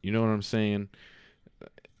in it. You know what I'm saying?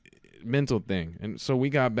 Mental thing. And so we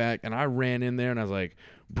got back, and I ran in there, and I was like,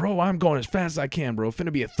 "Bro, I'm going as fast as I can, bro.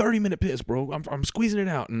 Finna be a 30-minute piss, bro. I'm squeezing it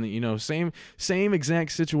out." And, you know, same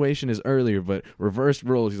exact situation as earlier, but reversed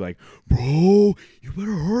roles. He's like, "Bro, you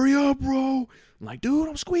better hurry up, bro." I'm like, "Dude,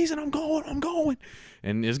 I'm squeezing. I'm going.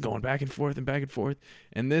 And it's going back and forth and back and forth.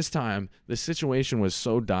 And this time, the situation was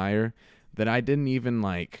so dire that I didn't even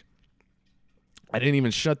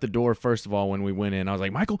shut the door, first of all, when we went in. I was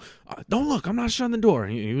like, "Michael, don't look. I'm not shutting the door."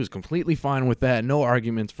 He was completely fine with that. No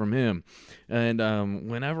arguments from him. And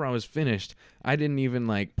whenever I was finished, I didn't even,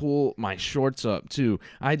 pull my shorts up, too.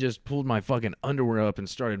 I just pulled my fucking underwear up and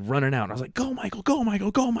started running out. And I was like, "Go, Michael, go, Michael,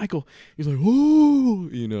 go, Michael." He's like, "Oh,"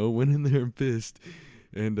 went in there and pissed.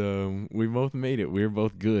 And we both made it. We were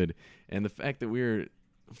both good. And the fact that we were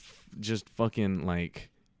just fucking,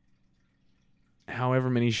 however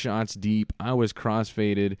many shots deep. I was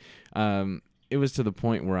crossfaded. It was to the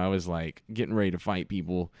point where I was like getting ready to fight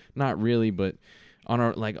people. Not really, but on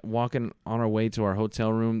our like walking on our way to our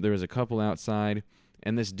hotel room, there was a couple outside,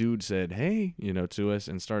 and this dude said, "Hey," to us,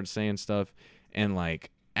 and started saying stuff. And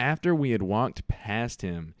like after we had walked past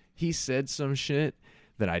him, he said some shit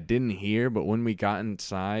that I didn't hear, but when we got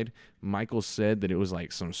inside, Michael said that it was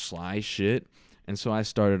like some sly shit. And so I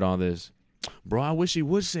started all this, bro, I wish he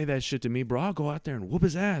would say that shit to me, bro. I'll go out there and whoop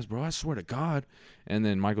his ass, bro. I swear to God. And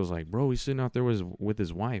then Michael's like, bro, he's sitting out there with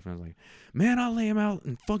his wife. And I was like, man, I'll lay him out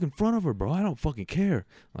in fucking front of her, bro. I don't fucking care.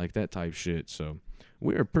 Like that type shit. So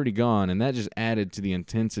we were pretty gone, and that just added to the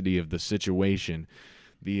intensity of the situation,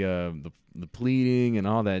 the pleading and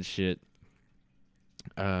all that shit.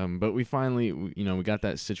 But we finally, we got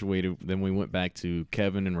that situated. Then we went back to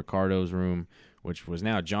Kevin and Ricardo's room, which was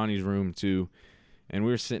now Johnny's room too. And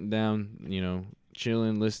we were sitting down,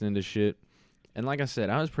 chilling, listening to shit. And like I said,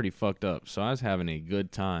 I was pretty fucked up, so I was having a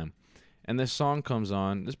good time. And this song comes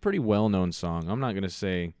on. This pretty well-known song. I'm not going to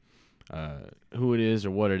say who it is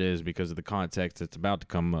or what it is because of the context that's about to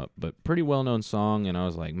come up. But pretty well-known song, and I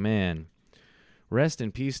was like, man, rest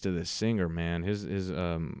in peace to this singer, man. His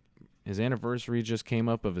anniversary just came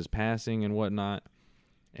up of his passing and whatnot.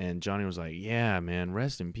 And Johnny was like, yeah, man,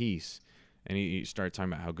 rest in peace. And he started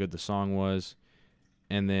talking about how good the song was.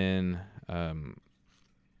 And then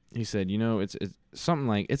he said, it's something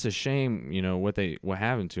like, it's a shame, what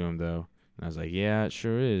happened to him, though. And I was like, yeah, it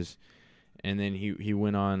sure is. And then he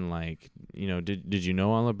went on like, did you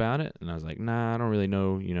know all about it? And I was like, nah, I don't really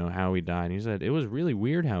know, how he died. And he said, it was really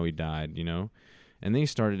weird how he died, And then he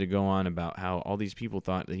started to go on about how all these people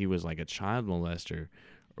thought that he was like a child molester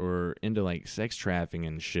or into like sex trafficking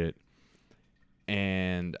and shit.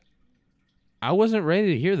 And I wasn't ready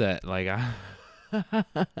to hear that. Like,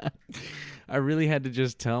 I really had to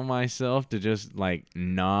just tell myself to just like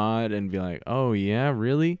nod and be like, oh yeah,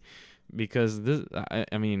 really? Because this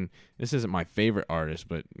isn't my favorite artist,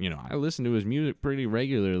 but I listen to his music pretty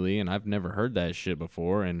regularly, and I've never heard that shit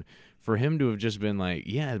before. And for him to have just been like,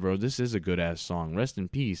 yeah, bro, this is a good ass song, rest in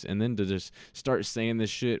peace, and then to just start saying this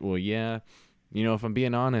shit, well, yeah, if I'm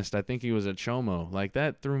being honest, I think he was a chomo. Like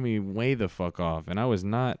that threw me way the fuck off, and I was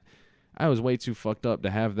way too fucked up to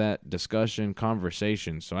have that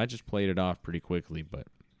conversation, so I just played it off pretty quickly. But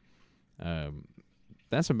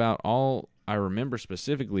that's about all I remember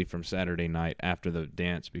specifically from Saturday night after the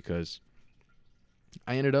dance, because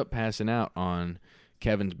I ended up passing out on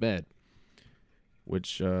Kevin's bed,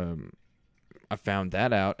 which I found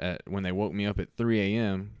that out when they woke me up at 3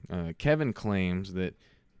 a.m. Kevin claims that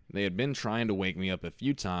they had been trying to wake me up a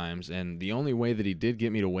few times, and the only way that he did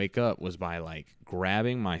get me to wake up was by like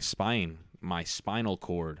grabbing my spinal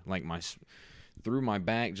cord, like through my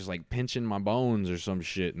back, just like pinching my bones or some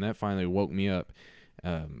shit, and that finally woke me up.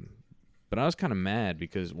 But I was kind of mad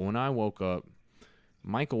because when I woke up,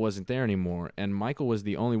 Michael wasn't there anymore, and Michael was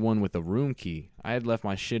the only one with a room key. I had left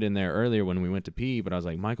my shit in there earlier when we went to pee, but I was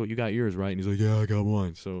like, Michael, you got yours, right? And he's like, yeah, I got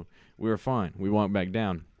mine. So we were fine. We walked back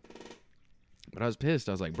down. But I was pissed.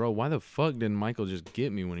 I was like, bro, why the fuck didn't Michael just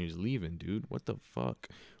get me when he was leaving, dude? What the fuck?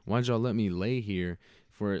 Why'd y'all let me lay here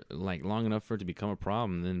for like long enough for it to become a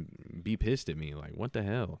problem and then be pissed at me? Like, what the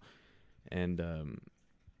hell? And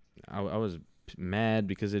I was mad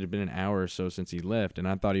because it had been an hour or so since he left, and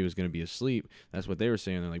I thought he was going to be asleep. That's what they were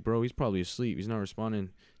saying. They're like, bro, he's probably asleep. He's not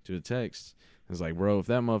responding to the text. I was like, bro, if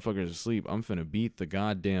that motherfucker's asleep, I'm finna beat the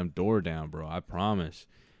goddamn door down, bro. I promise.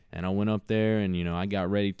 And I went up there, and, I got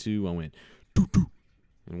ready to. I went, doo, doo,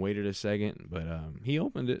 and waited a second, but he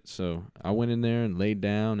opened it. So I went in there and laid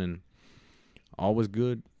down, and all was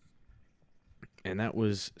good. And that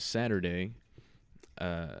was Saturday.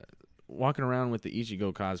 Walking around with the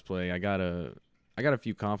Ichigo cosplay, I got a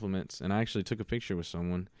few compliments, and I actually took a picture with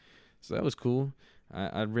someone, so that was cool.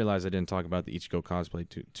 I realized I didn't talk about the Ichigo cosplay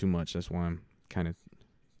too much. That's why I'm kind of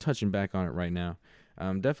touching back on it right now.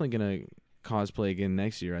 I'm definitely gonna cosplay again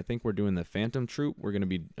next year. I think we're doing the Phantom Troop. We're gonna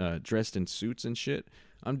be dressed in suits and shit.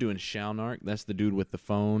 I'm doing Shalnark. That's the dude with the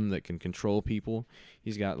phone that can control people.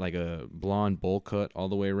 He's got like a blonde bowl cut all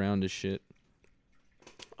the way around his shit.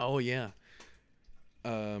 Oh yeah.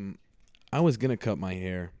 I was going to cut my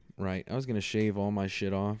hair, right? I was going to shave all my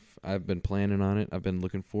shit off. I've been planning on it. I've been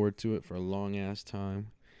looking forward to it for a long-ass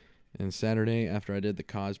time. And Saturday, after I did the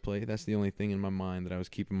cosplay, that's the only thing in my mind that I was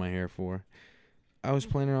keeping my hair for. I was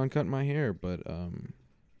planning on cutting my hair, but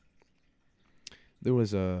there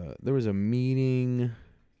was a meeting.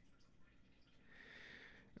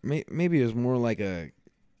 Maybe it was more like a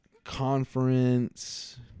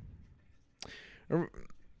conference.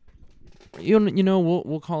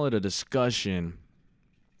 We'll call it a discussion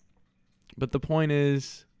But the point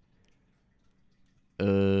is,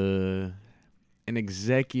 an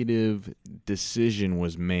executive decision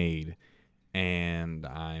was made, and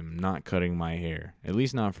I'm not cutting my hair. At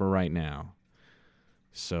least not for right now.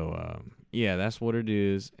 So, yeah, that's what it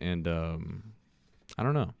is. And I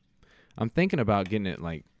don't know. I'm thinking about getting it,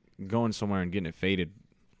 like, going somewhere and getting it faded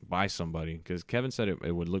by somebody, because Kevin said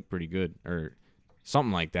it would look pretty good, or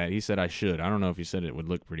something like that. He said I should. I don't know if he said it would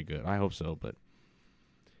look pretty good. I hope so, but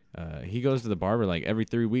he goes to the barber like every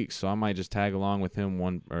 3 weeks, so I might just tag along with him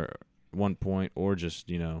one point, or just,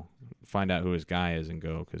 you know, find out who his guy is and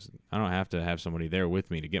go, because I don't have to have somebody there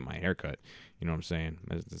with me to get my hair cut. You know what I'm saying?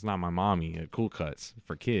 It's not my mommy at Cool Cuts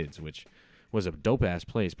for Kids, which was a dope-ass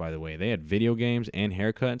place, by the way. They had video games and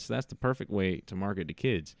haircuts. That's the perfect way to market to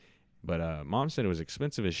kids. But Mom said it was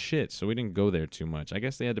expensive as shit, so we didn't go there too much. I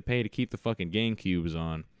guess they had to pay to keep the fucking GameCubes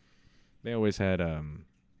on. They always had,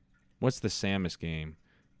 what's the Samus game?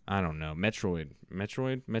 I don't know.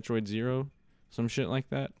 Metroid Zero? Some shit like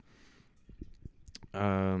that.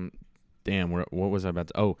 Damn, what was I about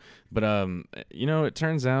to... Oh, but, you know, it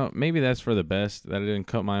turns out maybe that's for the best that I didn't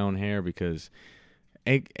cut my own hair, because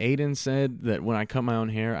Aiden said that when I cut my own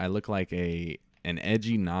hair, I look like an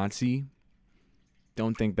edgy Nazi.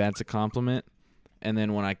 Don't think that's a compliment. And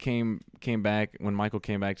then when I came back, when Michael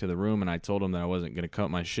came back to the room and I told him that I wasn't gonna cut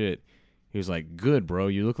my shit, he was like, "Good, bro.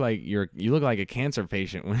 You look like a cancer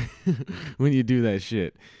patient when when you do that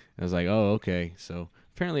shit." I was like, "Oh, okay." So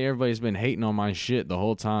apparently everybody's been hating on my shit the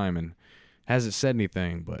whole time and hasn't said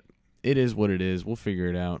anything, but it is what it is. We'll figure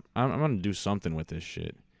it out. I'm gonna do something with this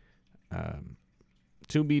shit.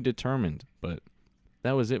 To be determined. But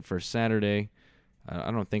that was it for Saturday. I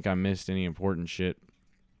don't think I missed any important shit.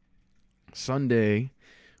 Sunday,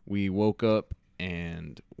 we woke up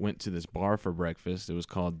and went to this bar for breakfast. It was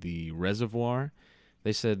called the Reservoir.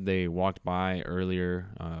 They said they walked by earlier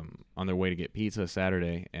on their way to get pizza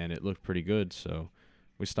Saturday, and it looked pretty good. So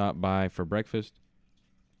we stopped by for breakfast.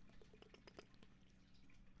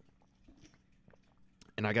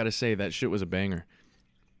 And I got to say, that shit was a banger.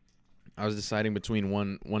 I was deciding between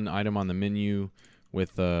one item on the menu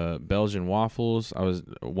with Belgian waffles. I was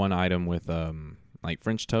one item with like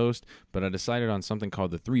French toast, but I decided on something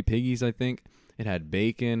called the Three Piggies, I think. It had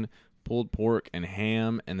bacon, pulled pork, and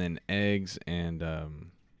ham, and then eggs, and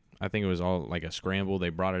I think it was all like a scramble. They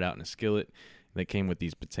brought it out in a skillet. They came with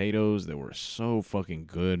these potatoes that were so fucking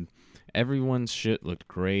good. Everyone's shit looked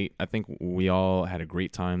great. I think we all had a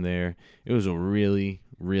great time there. It was a really,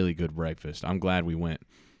 really good breakfast. I'm glad we went,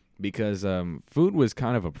 because food was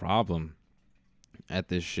kind of a problem at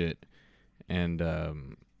this shit. And,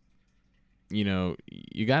 you know,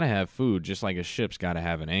 you got to have food just like a ship's got to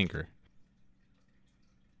have an anchor.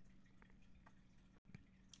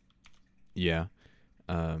 Yeah.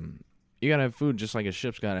 You got to have food just like a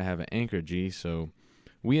ship's got to have an anchor, G. So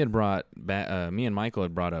we had brought, me and Michael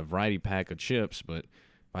had brought a variety pack of chips, but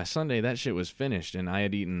by Sunday that shit was finished. And I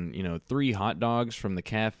had eaten, 3 hot dogs from the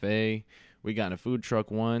cafe. We got in a food truck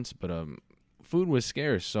once, but food was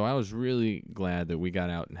scarce, so I was really glad that we got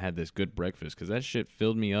out and had this good breakfast, because that shit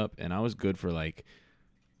filled me up, and I was good for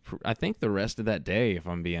I think the rest of that day, if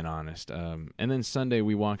I'm being honest. And then Sunday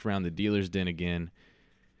we walked around the dealer's den again,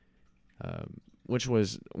 which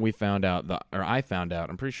was, I found out,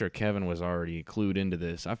 I'm pretty sure Kevin was already clued into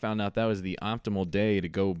this. I found out that was the optimal day to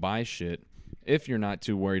go buy shit if you're not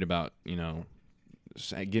too worried about,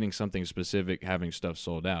 getting something specific, having stuff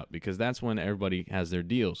sold out, because that's when everybody has their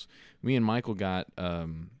deals. Me and Michael got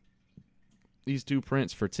these 2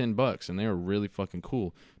 prints for $10, and they were really fucking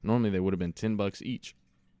cool. Normally they would have been $10 each,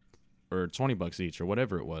 or $20 each, or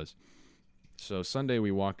whatever it was. So Sunday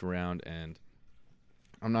we walked around, and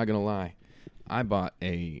I'm not gonna lie, I bought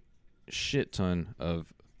a shit ton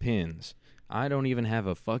of pins. I don't even have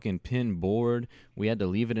a fucking pin board. We had to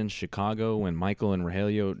leave it in Chicago when Michael and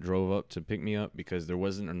Rogelio drove up to pick me up, because there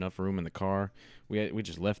wasn't enough room in the car. We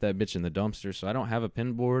just left that bitch in the dumpster, so I don't have a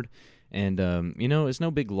pin board. And, it's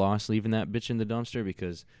no big loss leaving that bitch in the dumpster,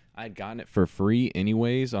 because I had gotten it for free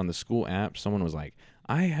anyways on the school app. Someone was like,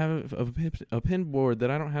 "I have a pin board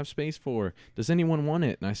that I don't have space for. Does anyone want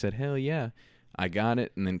it?" And I said, "Hell yeah." I got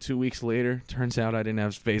it, and then 2 weeks later, turns out I didn't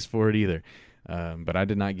have space for it either. But I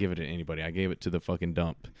did not give it to anybody. I gave it to the fucking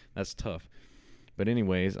dump. That's tough. But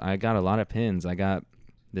anyways, I got a lot of pins. I got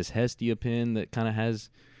this Hestia pin that kind of has,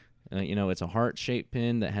 it's a heart-shaped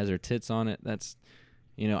pin that has her tits on it. That's,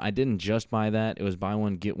 I didn't just buy that. It was buy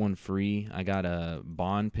one, get one free. I got a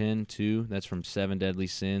Bond pin, too. That's from 7 Deadly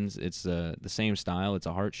Sins. It's the same style. It's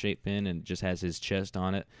a heart-shaped pin and just has his chest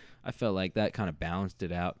on it. I felt like that kind of balanced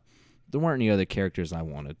it out. There weren't any other characters I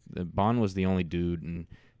wanted. Bond was the only dude, and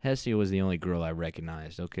Hestia was the only girl I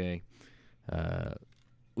recognized, okay?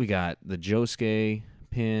 We got the Josuke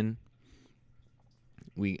pin.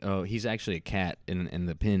 He's actually a cat, and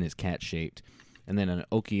the pin is cat shaped. And then an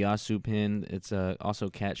Okuyasu pin. It's also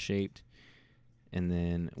cat shaped. And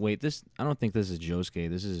then I don't think this is Josuke.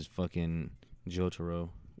 This is fucking Jotaro.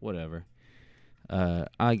 Whatever.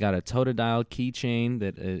 I got a Totodile keychain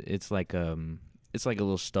that it's like a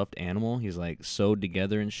little stuffed animal. He's like sewed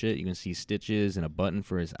together and shit. You can see stitches and a button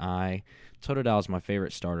for his eye. Totodile's my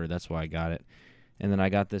favorite starter. That's why I got it. And then I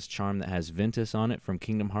got this charm that has Ventus on it from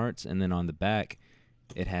Kingdom Hearts. And then on the back,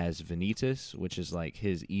 it has Vanitas, which is like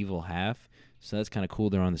his evil half. So that's kind of cool.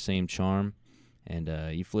 They're on the same charm. And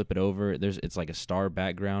you flip it over. It's like a star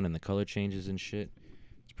background, and the color changes and shit.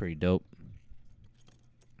 It's pretty dope.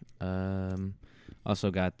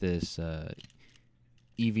 Also got this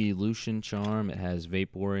Evolution charm. It has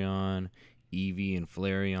Vaporeon, Eevee, and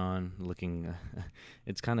Flareon looking.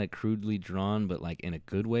 It's kind of crudely drawn, but like in a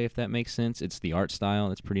good way, if that makes sense. It's the art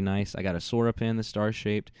style. It's pretty nice. I got a Sora pin that's star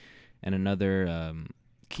shaped, and another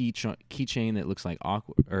keychain that looks like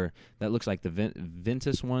aqua, or that looks like the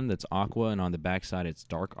Ventus one that's aqua, and on the back side it's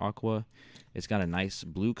dark aqua. It's got a nice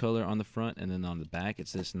blue color on the front, and then on the back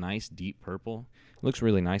it's this nice deep purple. It looks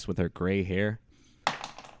really nice with her gray hair.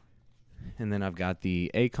 And then I've got the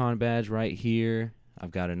A-KON badge right here.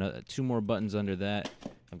 I've got two more buttons under that.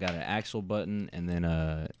 I've got an Axel button, and then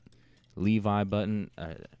a Levi button.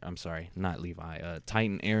 I'm sorry, not Levi.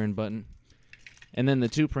 Titan Aaron button. And then the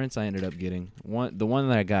two prints I ended up getting. The one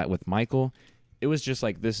that I got with Michael, it was just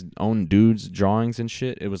like this own dude's drawings and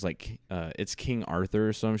shit. It was like it's King Arthur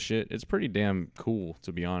or some shit. It's pretty damn cool,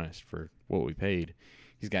 to be honest, for what we paid.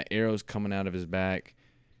 He's got arrows coming out of his back,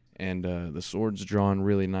 and the sword's drawn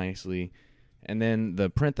really nicely. And then the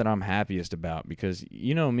print that I'm happiest about, because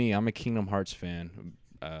you know me, I'm a Kingdom Hearts fan.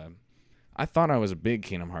 I thought I was a big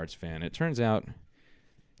Kingdom Hearts fan. It turns out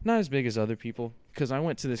not as big as other people, because I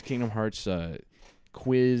went to this Kingdom Hearts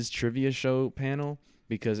quiz trivia show panel,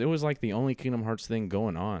 because it was like the only Kingdom Hearts thing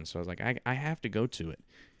going on. So I was like, I have to go to it.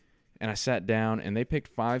 And I sat down, and they picked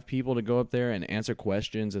 5 people to go up there and answer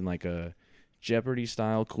questions in like a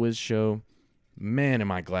Jeopardy-style quiz show. Man,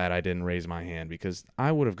 am I glad I didn't raise my hand, because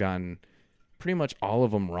I would have gotten pretty much all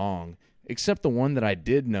of them wrong, except the one that I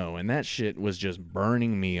did know, and that shit was just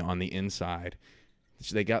burning me on the inside.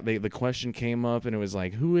 So the question came up, and it was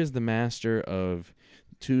like, who is the master of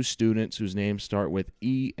 2 students whose names start with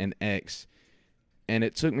E and X? And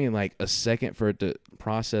it took me like a second for it to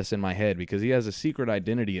process in my head, because he has a secret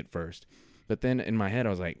identity at first. But then in my head,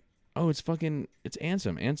 I was like, oh, it's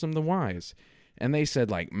Ansem the Wise. And they said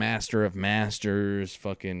like Master of Masters,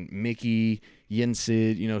 fucking Mickey,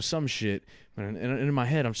 Yensid, some shit. And in my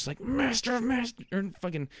head, I'm just like, Master of Masters, or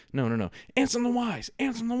fucking, no. Ansem the Wise,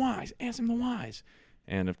 Ansem the Wise, Ansem the Wise.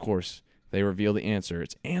 And of course, they reveal the answer.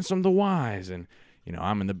 It's Ansem the Wise. And,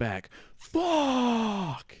 I'm in the back.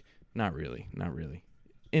 Fuck! Not really.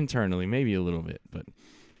 Internally, maybe a little bit. But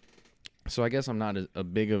so I guess I'm not as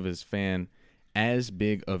big of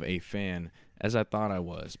a fan as I thought I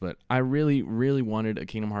was. But I really, really wanted a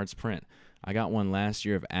Kingdom Hearts print. I got one last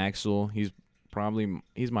year of Axel. He's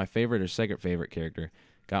my favorite or second favorite character.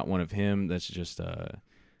 Got one of him that's just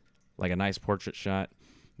like a nice portrait shot.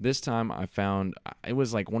 This time I found, it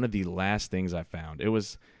was like one of the last things I found.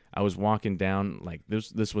 I was walking down, like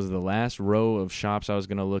this was the last row of shops I was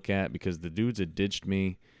going to look at, because the dudes had ditched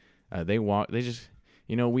me.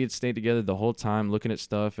 We had stayed together the whole time looking at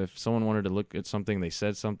stuff. If someone wanted to look at something, they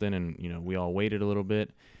said something, and, we all waited a little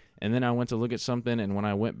bit. And then I went to look at something, and when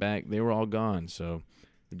I went back, they were all gone. So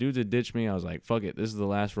the dudes had ditched me. I was like, fuck it, this is the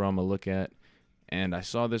last row I'm going to look at. And I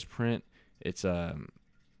saw this print. It's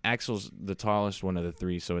Axel's the tallest one of the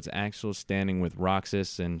 3, so it's Axel standing with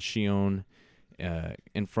Roxas and Shion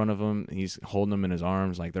in front of him. He's holding them in his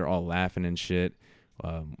arms, like they're all laughing and shit.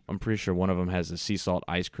 I'm pretty sure one of them has a sea salt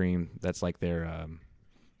ice cream. That's like their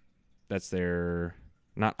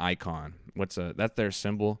not icon. That's their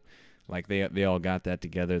symbol. Like they all got that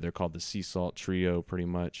together. They're called the Sea Salt Trio, pretty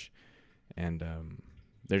much, and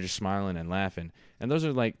they're just smiling and laughing. And those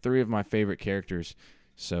are like 3 of my favorite characters.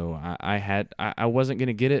 So I wasn't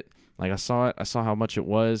gonna get it. Like I saw how much it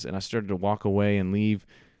was, and I started to walk away and leave.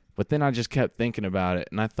 But then I just kept thinking about it,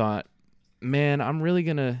 and I thought, man, I'm really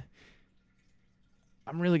gonna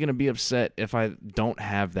be upset if I don't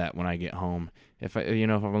have that when I get home. If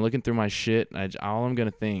I'm looking through my shit, all I'm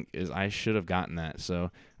gonna think is I should have gotten that.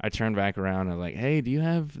 So I turned back around and I was like, hey, do you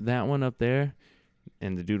have that one up there?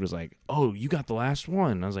 And the dude was like, oh, you got the last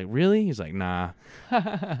one. And I was like, really? He's like, nah.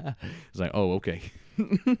 He's like, oh, okay.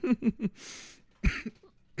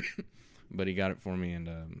 But he got it for me,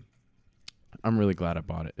 and I'm really glad I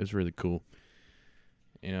bought it. It's really cool.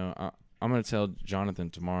 I'm gonna tell Jonathan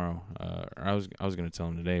tomorrow. Or I was gonna tell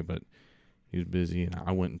him today, but he was busy, and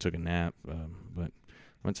I went and took a nap. But I'm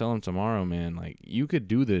gonna tell him tomorrow, man. Like, you could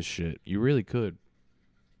do this shit. You really could.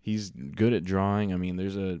 He's good at drawing. I mean,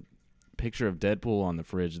 there's a picture of Deadpool on the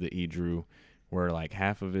fridge that he drew, where like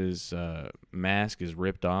half of his mask is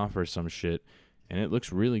ripped off or some shit, and it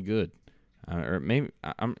looks really good. Or maybe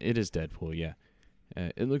it is Deadpool, yeah.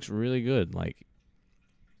 It looks really good. Like,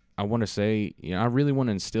 I want to say, I really want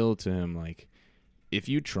to instill to him, like, if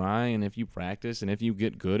you try and if you practice and if you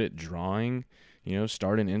get good at drawing,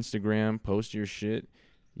 start an Instagram, post your shit,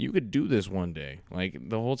 you could do this one day. Like,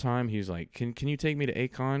 the whole time he's like, can you take me to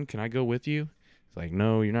A-KON? Can I go with you? It's like,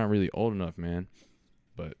 no, you're not really old enough, man.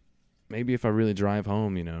 But maybe if I really drive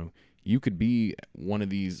home, you could be one of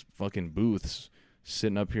these fucking booths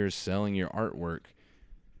sitting up here selling your artwork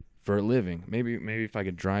for a living. Maybe if I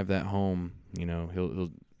could drive that home,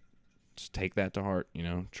 he'll just take that to heart,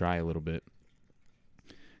 try a little bit.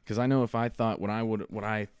 Because I know if I thought what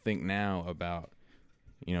I think now about,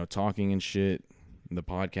 talking and shit, the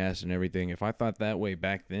podcast and everything, if I thought that way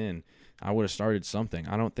back then, I would have started something.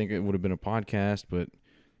 I don't think it would have been a podcast, but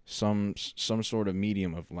some sort of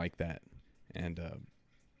medium of like that. And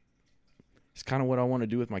it's kind of what I want to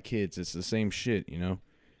do with my kids. It's the same shit,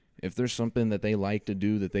 If there's something that they like to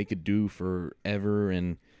do that they could do forever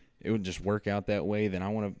and it would just work out that way, then I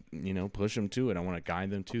want to, push them to it. I want to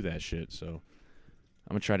guide them to that shit. So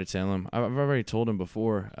I'm going to try to tell him. I've already told him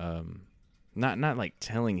before, not like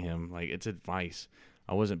telling him, like, it's advice.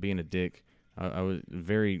 I wasn't being a dick. I was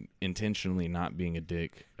very intentionally not being a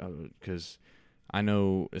dick, because I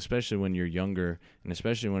know, especially when you're younger, and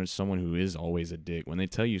especially when it's someone who is always a dick, when they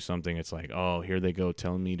tell you something, it's like, oh, here they go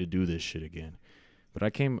telling me to do this shit again. But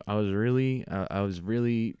I was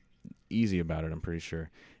really easy about it, I'm pretty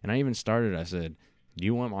sure. And I even started, I said, do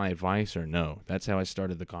you want my advice or no? That's how I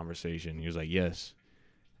started the conversation. He was like, yes.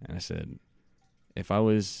 And I said, if I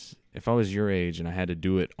was your age and I had to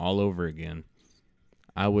do it all over again,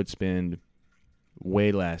 I would spend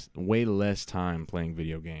way less time playing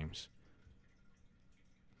video games.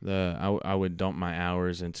 I would dump my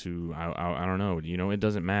hours into, I don't know, it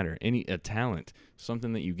doesn't matter. A talent,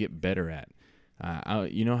 something that you get better at.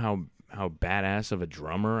 You know how badass of a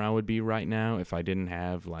drummer I would be right now if I didn't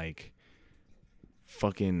have like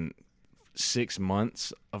fucking 6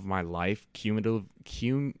 months of my life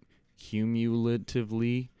cumulatively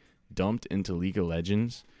dumped into League of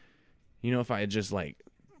Legends. If I had just like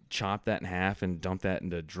chopped that in half and dumped that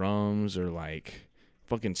into drums or like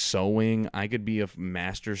fucking sewing, I could be a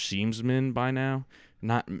master seamsman by now.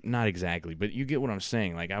 Not exactly, but you get what I'm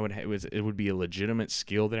saying. Like, it would be a legitimate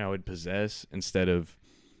skill that I would possess instead of,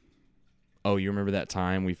 oh, you remember that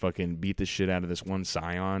time we fucking beat the shit out of this one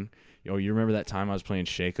Scion? Oh, you remember that time I was playing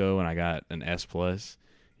Shaco and I got an S+?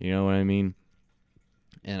 You know what I mean?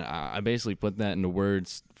 And I basically put that into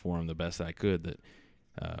words for him the best I could, that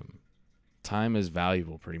time is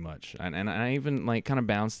valuable pretty much. And I even like kind of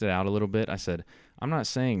bounced it out a little bit. I said, I'm not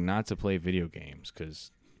saying not to play video games,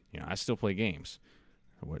 because, I still play games.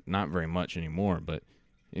 Not very much anymore, but,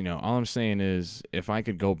 all I'm saying is if I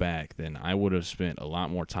could go back, then I would have spent a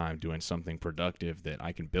lot more time doing something productive that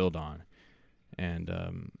I can build on.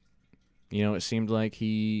 And, it seemed like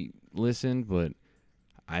he listened, but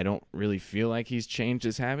I don't really feel like he's changed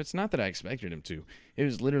his habits. Not that I expected him to. It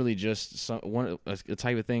was literally just a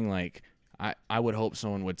type of thing like, I would hope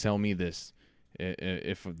someone would tell me this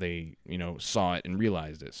if they, saw it and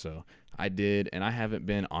realized it. So I did, and I haven't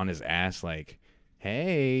been on his ass like,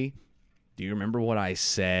 hey, do you remember what I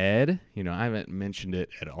said? I haven't mentioned it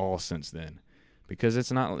at all since then, because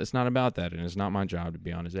it's not about that, and it's not my job to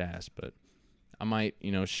be on his ass. But I might,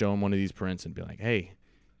 show him one of these prints and be like, hey,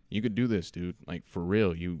 you could do this, dude. Like, for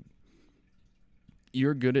real,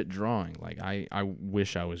 you're good at drawing. Like, I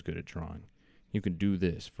wish I was good at drawing. You could do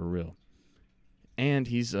this for real. And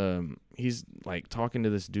he's like talking to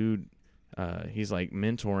this dude. He's like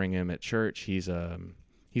mentoring him at church. He's a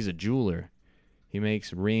jeweler. He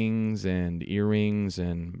makes rings and earrings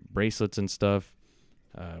and bracelets and stuff.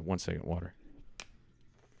 1 second, water.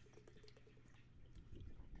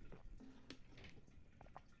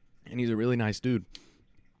 And he's a really nice dude.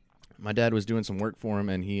 My dad was doing some work for him,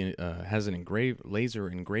 and he has an laser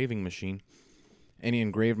engraving machine. And he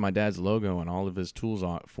engraved my dad's logo and all of his tools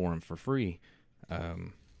for him for free.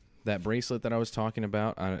 That bracelet that I was talking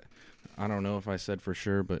about, I don't know if I said for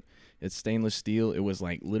sure, but it's stainless steel. It was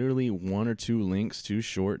like literally 1 or 2 links too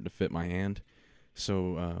short to fit my hand.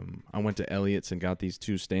 So I went to Elliott's and got these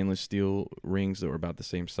 2 stainless steel rings that were about the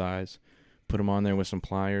same size. Put them on there with some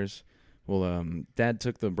pliers. Well, Dad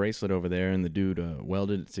took the bracelet over there, and the dude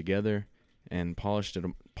welded it together and polished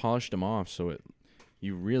polished them off so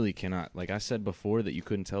you really cannot, like I said before that you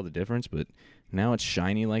couldn't tell the difference, but now it's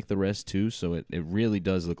shiny like the rest too, so it really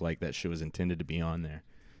does look like that shit was intended to be on there.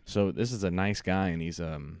 So this is a nice guy, and he's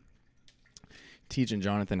teaching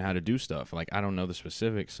Jonathan how to do stuff. Like, I don't know the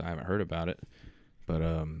specifics, I haven't heard about it, but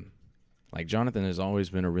like, Jonathan has always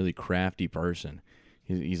been a really crafty person.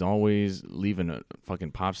 He's always leaving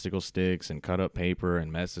fucking popsicle sticks and cut up paper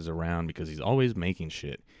and messes around because he's always making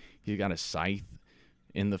shit. He's got a scythe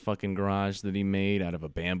in the fucking garage that he made out of a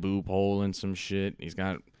bamboo pole and some shit. He's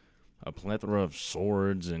got a plethora of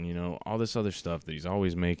swords and, you know, all this other stuff that he's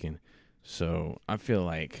always making. So I feel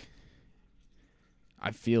like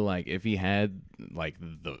if he had like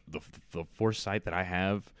the foresight that I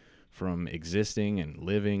have from existing and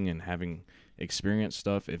living and having experienced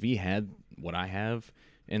stuff, if he had what I have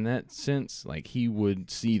in that sense, like, he would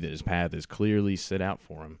see that his path is clearly set out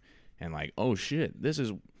for him, and like, oh shit, this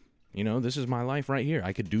is my life right here.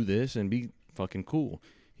 I could do this and be fucking cool.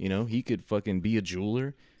 You know, he could fucking be a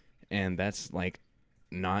jeweler, and that's like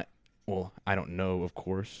not, well, I don't know, of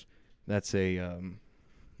course. That's a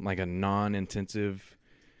like a non-intensive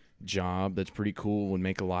job that's pretty cool, would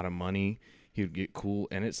make a lot of money. He would get cool,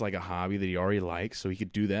 and it's like a hobby that he already likes, so he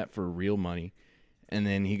could do that for real money. And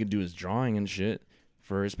then he could do his drawing and shit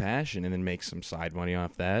for his passion and then make some side money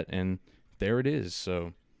off that, and there it is.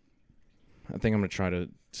 So I think I'm going to try to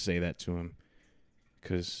say that to him,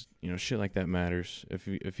 because, you know, shit like that matters. If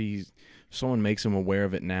someone makes him aware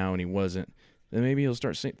of it now and he wasn't, then maybe he'll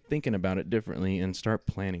start thinking about it differently and start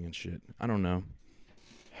planning and shit. I don't know.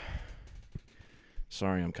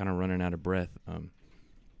 Sorry, I'm kind of running out of breath.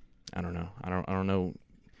 I don't know. I don't know.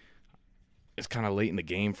 It's kind of late in the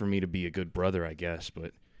game for me to be a good brother, I guess,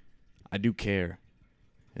 but I do care.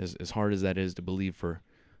 As hard as that is to believe for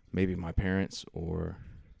maybe my parents, or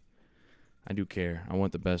I do care. I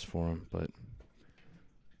want the best for them, but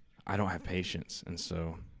I don't have patience, and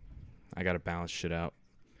so I got to balance shit out.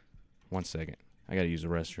 1 second. I got to use the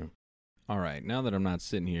restroom. All right, now that I'm not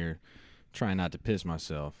sitting here trying not to piss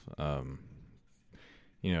myself,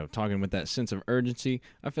 you know, talking with that sense of urgency,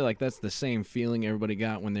 I feel like that's the same feeling everybody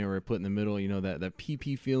got when they were put in the middle, you know, that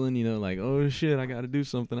pee feeling, you know, like, oh shit, I got to do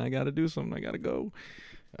something, I got to go.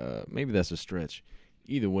 Maybe that's a stretch.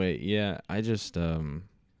 Either way, yeah, I just, you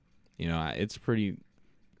know, it's pretty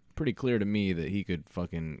clear to me that he could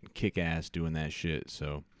fucking kick ass doing that shit,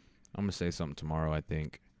 so I'm gonna say something tomorrow, I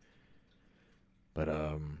think. But,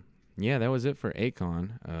 yeah, that was it for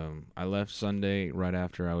A-KON. I left Sunday right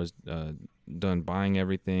after I was done buying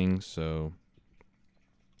everything, so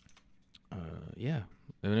yeah,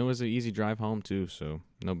 and it was an easy drive home too, so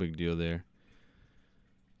no big deal there.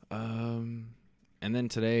 And then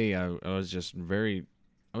today I was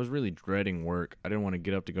really dreading work. I didn't want to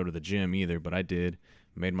get up to go to the gym either, but I did.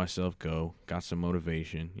 Made myself go, got some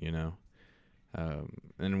motivation, you know,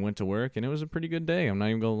 and went to work, and it was a pretty good day, I'm not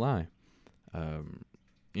even gonna lie.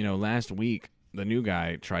 You know, last week the new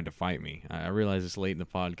guy tried to fight me. I realize it's late in the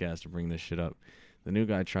podcast to bring this shit up. The new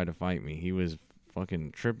guy tried to fight me. He was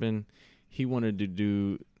fucking tripping. He wanted to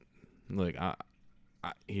do, look, I'll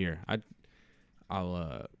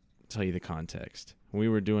tell you the context. We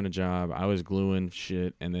were doing a job. I was gluing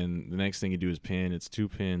shit, and then the next thing you do is pin. It's 2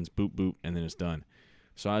 pins, boop, boop, and then it's done.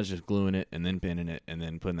 So I was just gluing it and then pinning it and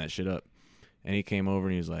then putting that shit up. And he came over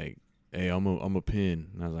and he was like, hey, I'm a pin.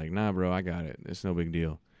 And I was like, nah, bro, I got it. It's no big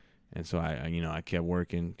deal. And so I kept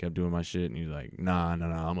working, kept doing my shit, and he was like, nah,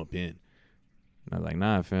 I'm a pin. And I was like,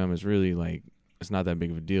 nah, fam, it's really like, it's not that big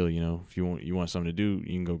of a deal, you know. If you want something to do,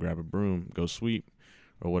 you can go grab a broom, go sweep,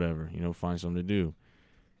 or whatever, you know, find something to do.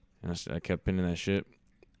 And I kept pinning that shit,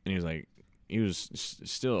 and he was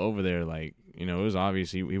still over there, like, you know, it was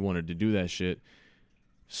obvious he wanted to do that shit.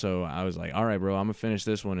 So I was like, all right, bro, I'm gonna finish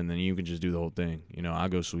this one, and then you can just do the whole thing, you know. I'll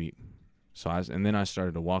go sweep. And then I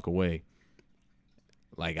started to walk away.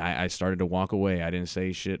 Like, I started to walk away. I didn't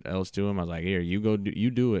say shit else to him. I was like, here, you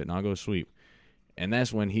do it, and I'll go sweep. And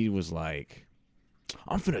that's when he was like,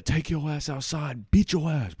 I'm finna take your ass outside, beat your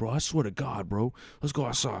ass, bro. I swear to God, bro. Let's go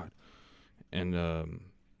outside. And,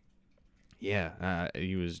 yeah,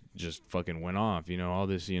 he was just fucking went off, you know, all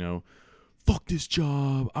this, you know, fuck this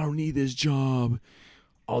job. I don't need this job.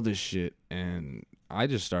 All this shit. And I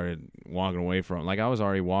just started walking away from, like, I was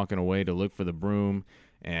already walking away to look for the broom.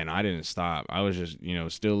 And I didn't stop. I was just, you know,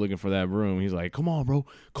 still looking for that broom. He's like, come on, bro.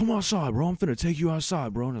 Come outside, bro. I'm finna take you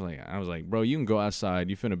outside, bro. And I was like, bro, you can go outside.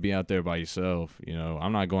 You finna be out there by yourself. You know,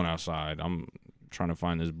 I'm not going outside. I'm trying to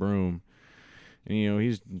find this broom. And, you know,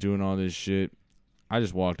 he's doing all this shit. I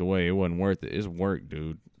just walked away. It wasn't worth it. It's work,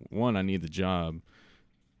 dude. One, I need the job.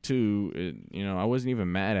 two, I wasn't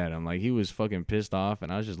even mad at him. Like, he was fucking pissed off,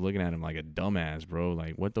 and I was just looking at him like a dumbass, bro.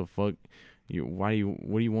 Like, what the fuck? What do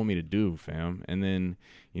you want me to do, fam? And then,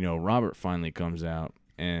 Robert finally comes out,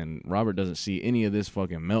 and Robert doesn't see any of this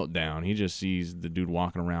fucking meltdown. He just sees the dude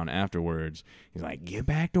walking around afterwards. He's like, get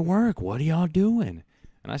back to work. What are y'all doing?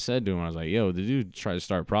 And I said to him, I was like, yo, the dude tried to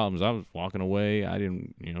start problems. I was walking away. I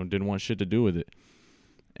didn't want shit to do with it.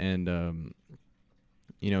 And,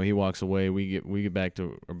 he walks away. We get back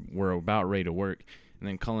to, we're about ready to work. And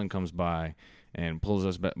then Cullen comes by and pulls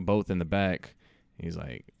us both in the back. He's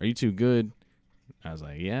like, are you two good? I was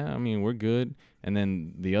like, yeah, I mean, we're good. And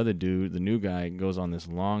then the other dude, the new guy, goes on this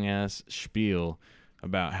long ass spiel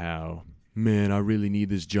about how, man, I really need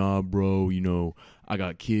this job, bro. I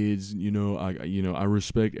got kids. I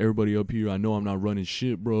respect everybody up here. I know I'm not running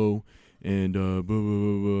shit, bro. And blah blah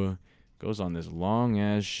blah blah. Goes on this long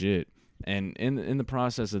ass shit. And in the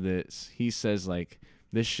process of this, he says like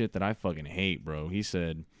this shit that I fucking hate, bro. He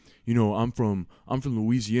said, I'm from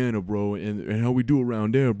Louisiana, bro, and how we do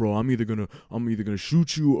around there, bro. I'm either gonna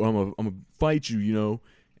shoot you or I'm gonna fight you,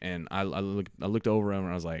 And I looked over him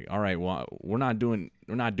and I was like, all right, well, we're not doing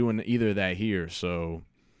either of that here. So,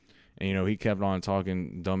 and he kept on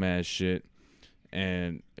talking dumbass shit.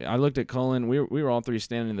 And I looked at Cullen. We were all three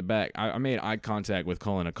standing in the back. I made eye contact with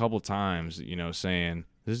Cullen a couple times, saying,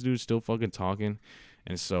 this dude's still fucking talking.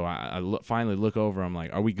 And so I finally look over. I'm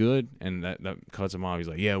like, are we good? And that cuts him off. He's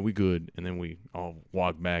like, yeah, we good. And then we all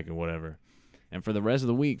walk back and whatever. And for the rest of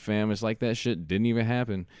the week, fam, it's like that shit didn't even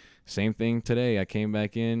happen. Same thing today. I came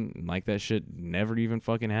back in like that shit never even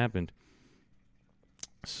fucking happened.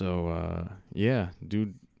 So, yeah,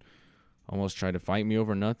 dude almost tried to fight me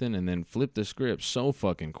over nothing and then flipped the script so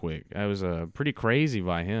fucking quick. I was pretty crazy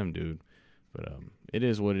by him, dude. But it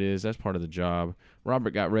is what it is. That's part of the job.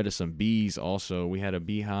 Robert got rid of some bees also. We had a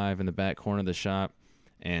beehive in the back corner of the shop.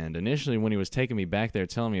 And initially when he was taking me back there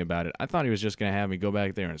telling me about it, I thought he was just going to have me go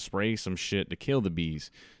back there and spray some shit to kill the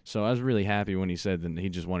bees. So I was really happy when he said that he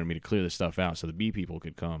just wanted me to clear the stuff out so the bee people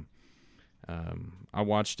could come. I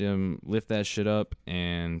watched him lift that shit up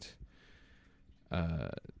and,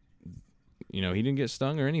 he didn't get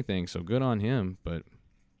stung or anything. So good on him. But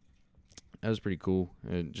that was pretty cool.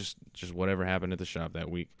 Just whatever happened at the shop that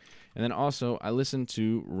week. And then also, I listened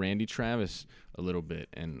to Randy Travis a little bit.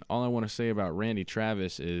 And all I want to say about Randy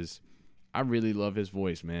Travis is I really love his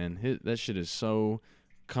voice, man. That shit is so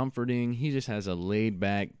comforting. He just has a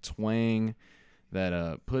laid-back twang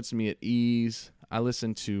that puts me at ease. I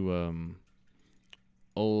listen to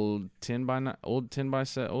old 8 by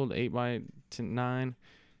 9.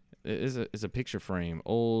 It's a picture frame.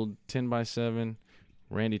 Old 10 by 7.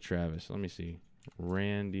 Randy Travis. Let me see.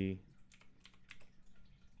 Randy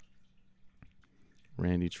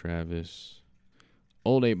Travis.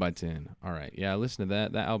 Old 8 by 10. All right. Yeah, I listened to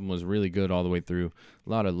that. That album was really good all the way through. A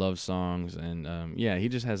lot of love songs. And, yeah, he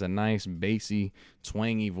just has a nice, bassy,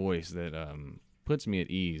 twangy voice that puts me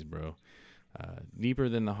at ease, bro. Deeper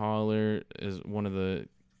Than the Holler is one of the,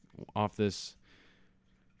 off this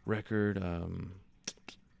record,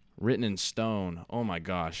 Written in Stone. Oh my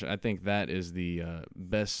gosh, I think that is the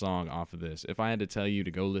best song off of this. If I had to tell you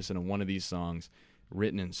to go listen to one of these songs,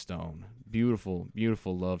 Written in Stone. Beautiful,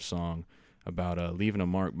 beautiful love song about leaving a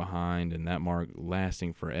mark behind and that mark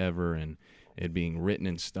lasting forever and it being written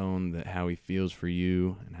in stone that how he feels for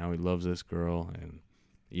you and how he loves this girl. And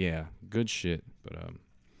yeah, good shit. But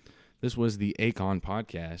this was the A-KON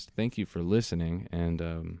podcast. Thank you for listening,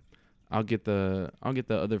 and I'll get the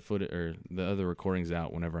other footage or the other recordings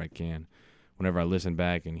out whenever I can. Whenever I listen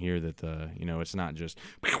back and hear that it's not just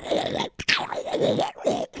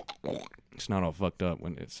it's not all fucked up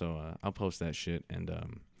so I'll post that shit.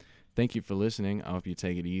 And thank you for listening. I hope you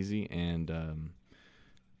take it easy and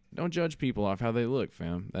don't judge people off how they look,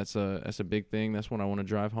 fam. That's a big thing. That's what I want to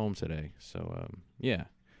drive home today. So yeah,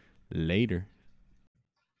 later.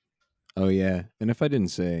 Oh, yeah. And if I didn't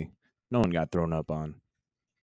say, no one got thrown up on.